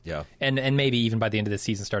 3. Yeah, and maybe even by the end of the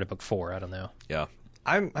season, start at book 4. I don't know. Yeah,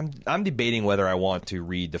 I'm debating whether I want to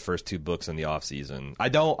read the first 2 books in the off season. I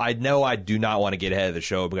know I do not want to get ahead of the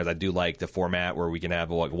show because I do like the format where we can have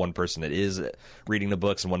like one person that is reading the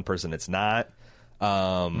books and one person that's not.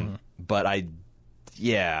 But I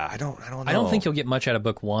don't know. I don't think you'll get much out of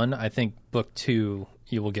book 1. I think book 2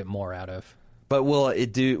 you will get more out of. But will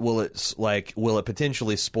it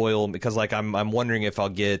potentially spoil? Because like I'm wondering if I'll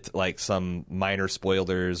get like some minor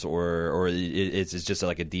spoilers or it's just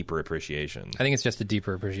like a deeper appreciation. I think it's just a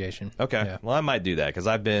deeper appreciation. Okay, yeah. Well I might do that because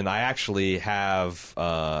I actually have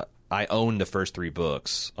I own the first 3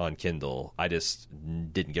 books on Kindle. I just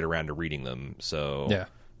didn't get around to reading them. So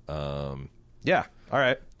yeah. All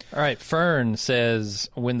right. Fern says,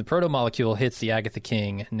 when the proto-molecule hits the Agatha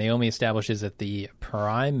King, Naomi establishes that the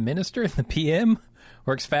Prime Minister, the PM,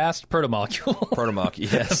 works fast. Proto-molecule. Proto-molecule,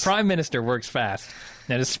 yes. The Prime Minister works fast.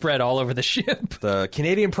 That is spread all over the ship. The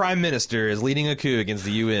Canadian Prime Minister is leading a coup against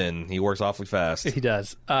the UN. He works awfully fast. He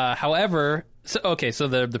does. However... So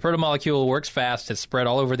the proto-molecule works fast, has spread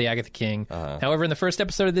all over the Agatha King. However, in the first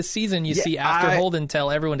episode of this season, you see after Holden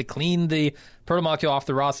tell everyone to clean the proto-molecule off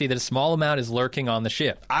the Rossi that a small amount is lurking on the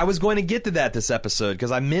ship. I was going to get to that this episode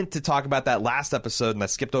because I meant to talk about that last episode and I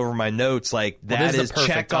skipped over my notes. Like, that is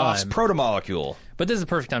Chekhov's proto-molecule. But this is the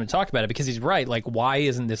perfect time to talk about it because he's right. Like, why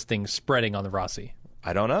isn't this thing spreading on the Rossi?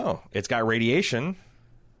 I don't know. It's got radiation.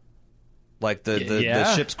 Like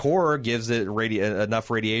the ship's core gives it enough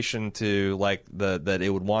radiation to like that it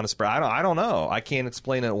would want to spread. I don't know. I can't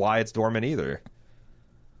explain it why it's dormant either.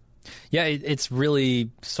 Yeah, it's really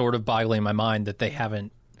sort of boggling my mind that they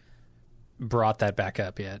haven't brought that back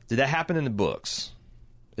up yet. Did that happen in the books?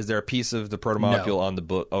 Is there a piece of the protomolecule on the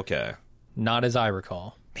book? Okay, not as I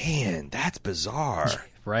recall. Man, that's bizarre.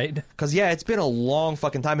 Right? Because it's been a long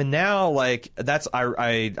fucking time, and now like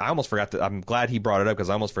I almost forgot to. I'm glad he brought it up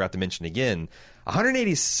because I almost forgot to mention again.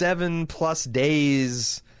 187 plus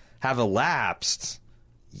days have elapsed.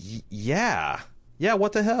 Yeah.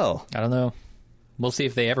 What the hell? I don't know. We'll see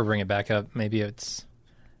if they ever bring it back up. Maybe it's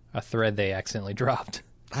a thread they accidentally dropped.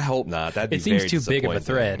 I hope not. That'd be it seems too big of a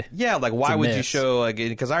thread. Yeah, like why would you show like?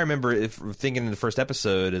 Because I remember thinking in the first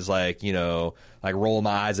episode is like like roll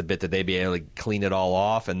my eyes a bit that they'd be able to clean it all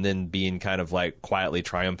off, and then being kind of like quietly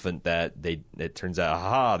triumphant that it turns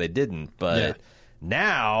out they didn't. But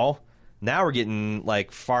now we're getting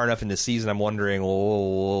like far enough in the season. I'm wondering,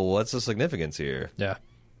 well, what's the significance here? Yeah,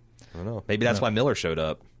 I don't know. Maybe that's why Miller showed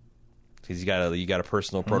up because you got a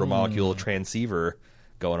personal protomolecule transceiver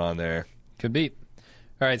going on there. Could be.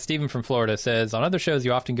 All right, Stephen from Florida says, on other shows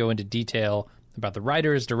you often go into detail about the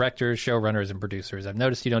writers, directors, showrunners, and producers. I've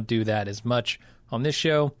noticed you don't do that as much on this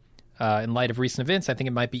show. In light of recent events, I think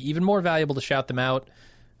it might be even more valuable to shout them out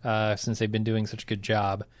since they've been doing such a good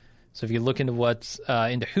job. So if you look into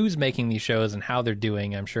into who's making these shows and how they're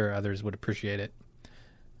doing, I'm sure others would appreciate it.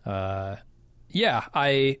 I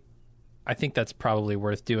think that's probably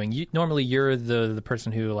worth doing. Normally you're the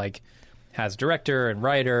person who like has director and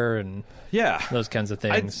writer and those kinds of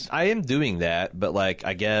things. I am doing that, but like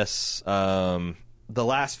I guess the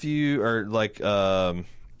last few or like I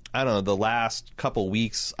don't know, the last couple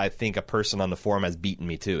weeks I think a person on the forum has beaten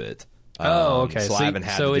me to it. Okay. So I haven't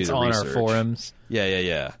had to do it's the on research. our forums.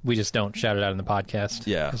 Yeah. We just don't shout it out in the podcast.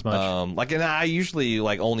 As much. And I usually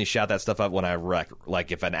only shout that stuff up when I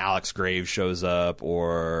if an Alex Graves shows up,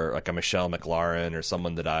 or like a Michelle McLaren, or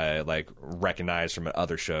someone that I recognize from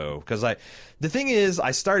another show. Because the thing is,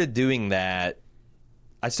 I started doing that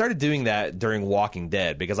during Walking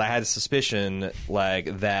Dead, because I had a suspicion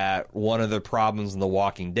that one of the problems in The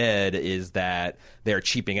Walking Dead is that they're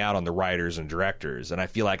cheaping out on the writers and directors, and I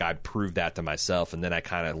feel like I proved that to myself, and then I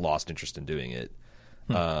kind of lost interest in doing it.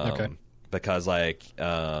 Okay. Because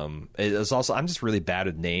it's also, I'm just really bad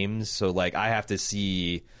with names, so I have to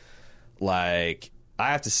see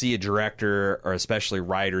a director, or especially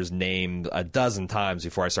writers, named a dozen times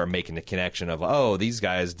before I start making the connection of, oh, these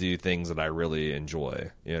guys do things that I really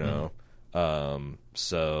enjoy,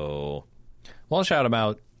 So, well, I'll shout them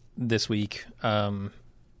out this week, and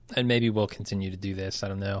maybe we'll continue to do this. I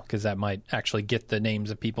don't know, because that might actually get the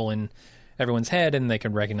names of people in everyone's head, and they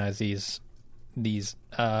can recognize these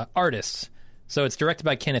artists. So it's directed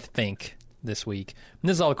by Kenneth Fink this week. And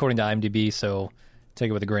this is all according to IMDb, so take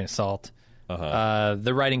it with a grain of salt.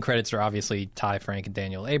 The writing credits are obviously Ty Frank and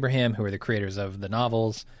Daniel Abraham, who are the creators of the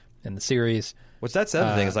novels and the series. Which that's the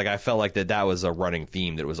other thing is I felt like that was a running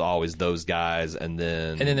theme, that it was always those guys, and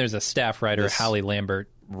then there's a staff writer, Hallie Lambert,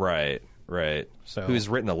 right, so who's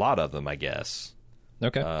written a lot of them, I guess.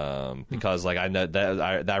 Okay, because I know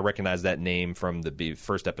that I recognize that name from the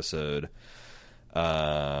first episode.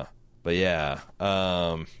 But yeah,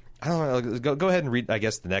 I don't know. Go ahead and read, I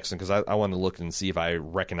guess, the next one, because I want to look and see if I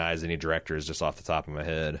recognize any directors just off the top of my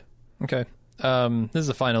head. Okay. This is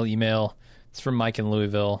the final email. It's from Mike in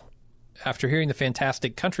Louisville. After hearing the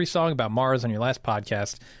fantastic country song about Mars on your last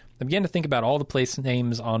podcast, I began to think about all the place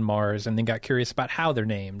names on Mars, and then got curious about how they're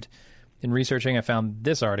named. In researching, I found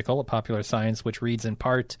this article at Popular Science, which reads in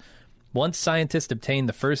part, once scientists obtain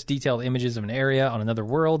the first detailed images of an area on another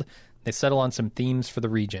world, they settle on some themes for the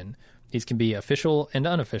region. These can be official and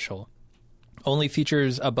unofficial. Only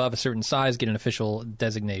features above a certain size get an official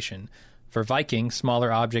designation. For Viking,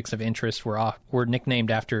 smaller objects of interest were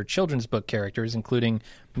nicknamed after children's book characters, including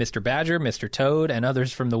Mr. Badger, Mr. Toad, and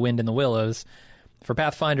others from The Wind in the Willows. For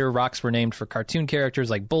Pathfinder, rocks were named for cartoon characters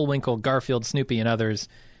like Bullwinkle, Garfield, Snoopy, and others,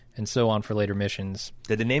 and so on for later missions.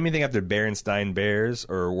 Did they name anything after Berenstein Bears,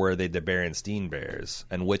 or were they the Berenstein Bears?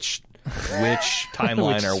 And which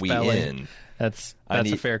timeline are we in? That's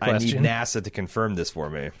a fair question. I need NASA to confirm this for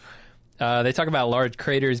me. They talk about large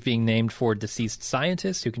craters being named for deceased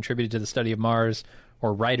scientists who contributed to the study of Mars,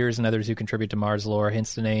 or writers and others who contribute to Mars lore,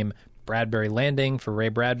 hence the name Bradbury Landing for Ray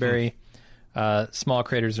Bradbury. Small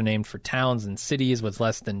craters are named for towns and cities with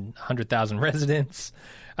less than 100,000 residents.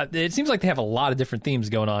 It seems like they have a lot of different themes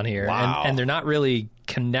going on here, wow. and they're not really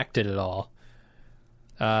connected at all.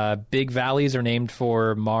 Big valleys are named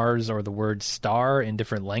for Mars or the word star in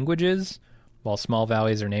different languages, while small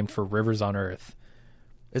valleys are named for rivers on Earth.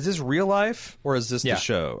 Is this real life, or is this the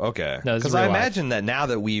show? Okay. No, because I imagine that now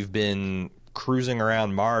that we've been cruising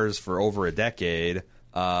around Mars for over a decade,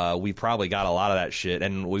 we probably got a lot of that shit,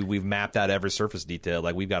 and we've mapped out every surface detail.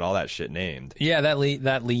 We've got all that shit named. Yeah,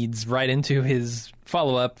 that leads right into his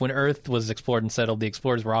follow-up. When Earth was explored and settled, the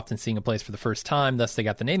explorers were often seeing a place for the first time, thus they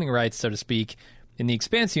got the naming rights, so to speak. In the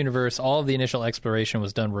Expanse universe, all of the initial exploration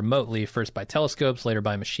was done remotely, first by telescopes, later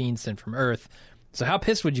by machines sent from Earth. So how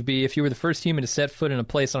pissed would you be if you were the first human to set foot in a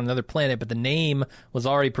place on another planet, but the name was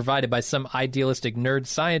already provided by some idealistic nerd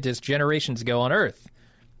scientist generations ago on Earth?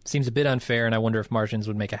 Seems a bit unfair, and I wonder if Martians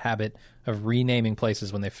would make a habit of renaming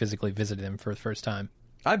places when they physically visited them for the first time.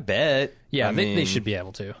 I bet. Yeah, they should be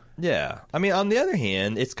able to. Yeah. I mean, on the other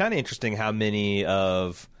hand, it's kind of interesting how many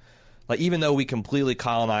of... even though we completely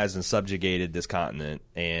colonized and subjugated this continent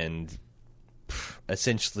and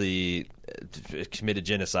essentially committed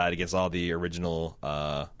genocide against all the original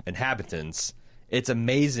inhabitants, it's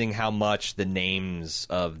amazing how much the names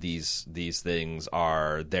of these things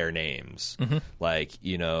are their names.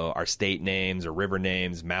 Mm-hmm. Our state names or river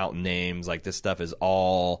names, mountain names, this stuff is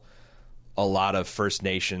all a lot of First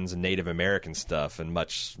Nations and Native American stuff, and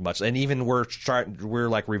much, and even we're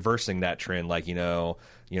reversing that trend.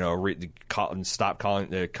 Stop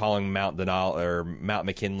calling Mount Denali or Mount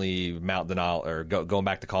McKinley Mount Denali, or going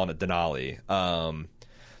back to calling it Denali.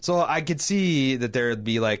 So I could see that there'd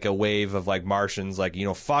be a wave of Martians,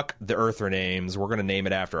 fuck the Earther names, we're going to name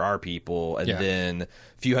it after our people, and then a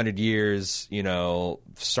few hundred years,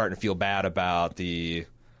 starting to feel bad about the.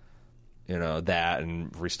 That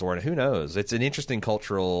and restoring it. Who knows? It's an interesting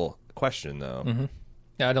cultural question, though. Mm-hmm.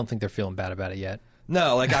 Yeah, I don't think they're feeling bad about it yet.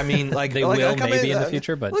 No, like I mean, like they like, will like, maybe in the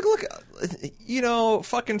future, but look, you know,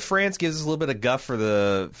 fucking France gives us a little bit of guff for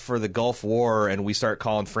the Gulf War, and we start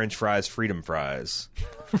calling French fries freedom fries.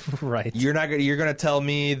 right. You're gonna tell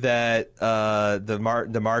me that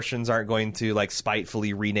the Martians aren't going to like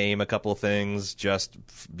spitefully rename a couple of things just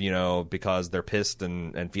because they're pissed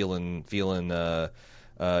and feeling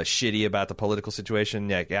shitty about the political situation.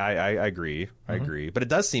 Yeah, I agree. I agree, but it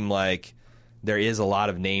does seem like there is a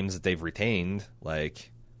lot of names that they've retained.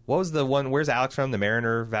 Like, what was the one? Where's Alex from? The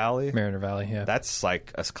Mariner Valley? Mariner Valley, yeah. That's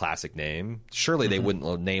like a classic name. Surely they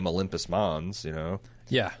wouldn't name Olympus Mons,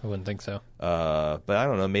 Yeah, I wouldn't think so. But I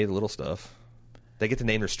don't know, made little stuff. They get to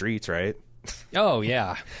name their streets, right? Oh,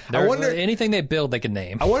 yeah. I wonder anything they build, they can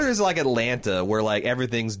name. I wonder if it's like Atlanta, where like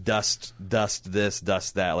everything's dust this,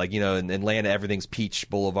 dust that. Like, in Atlanta, everything's Peach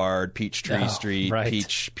Boulevard, Peachtree Street, right.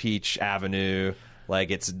 Peach Avenue. Like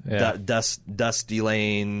it's Dusty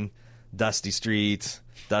Lane, Dusty Street,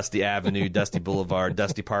 Dusty Avenue, Dusty Boulevard,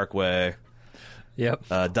 Dusty Parkway. Yep.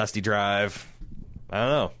 Dusty Drive. I don't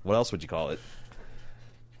know. What else would you call it?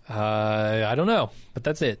 I don't know, but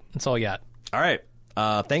that's it. That's all I got. All right.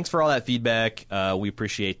 Thanks for all that feedback. We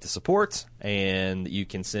appreciate the support, and you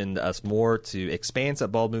can send us more to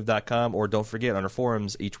expanse@baldmove.com, or don't forget, on our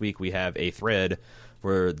forums, each week we have a thread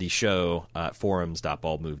for the show at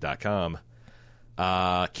forums.baldmove.com.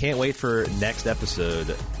 Can't wait for next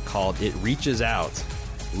episode called It Reaches Out.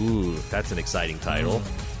 Ooh, that's an exciting title.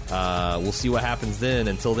 We'll see what happens then.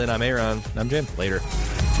 Until then, I'm Aaron. I'm Jim. Later.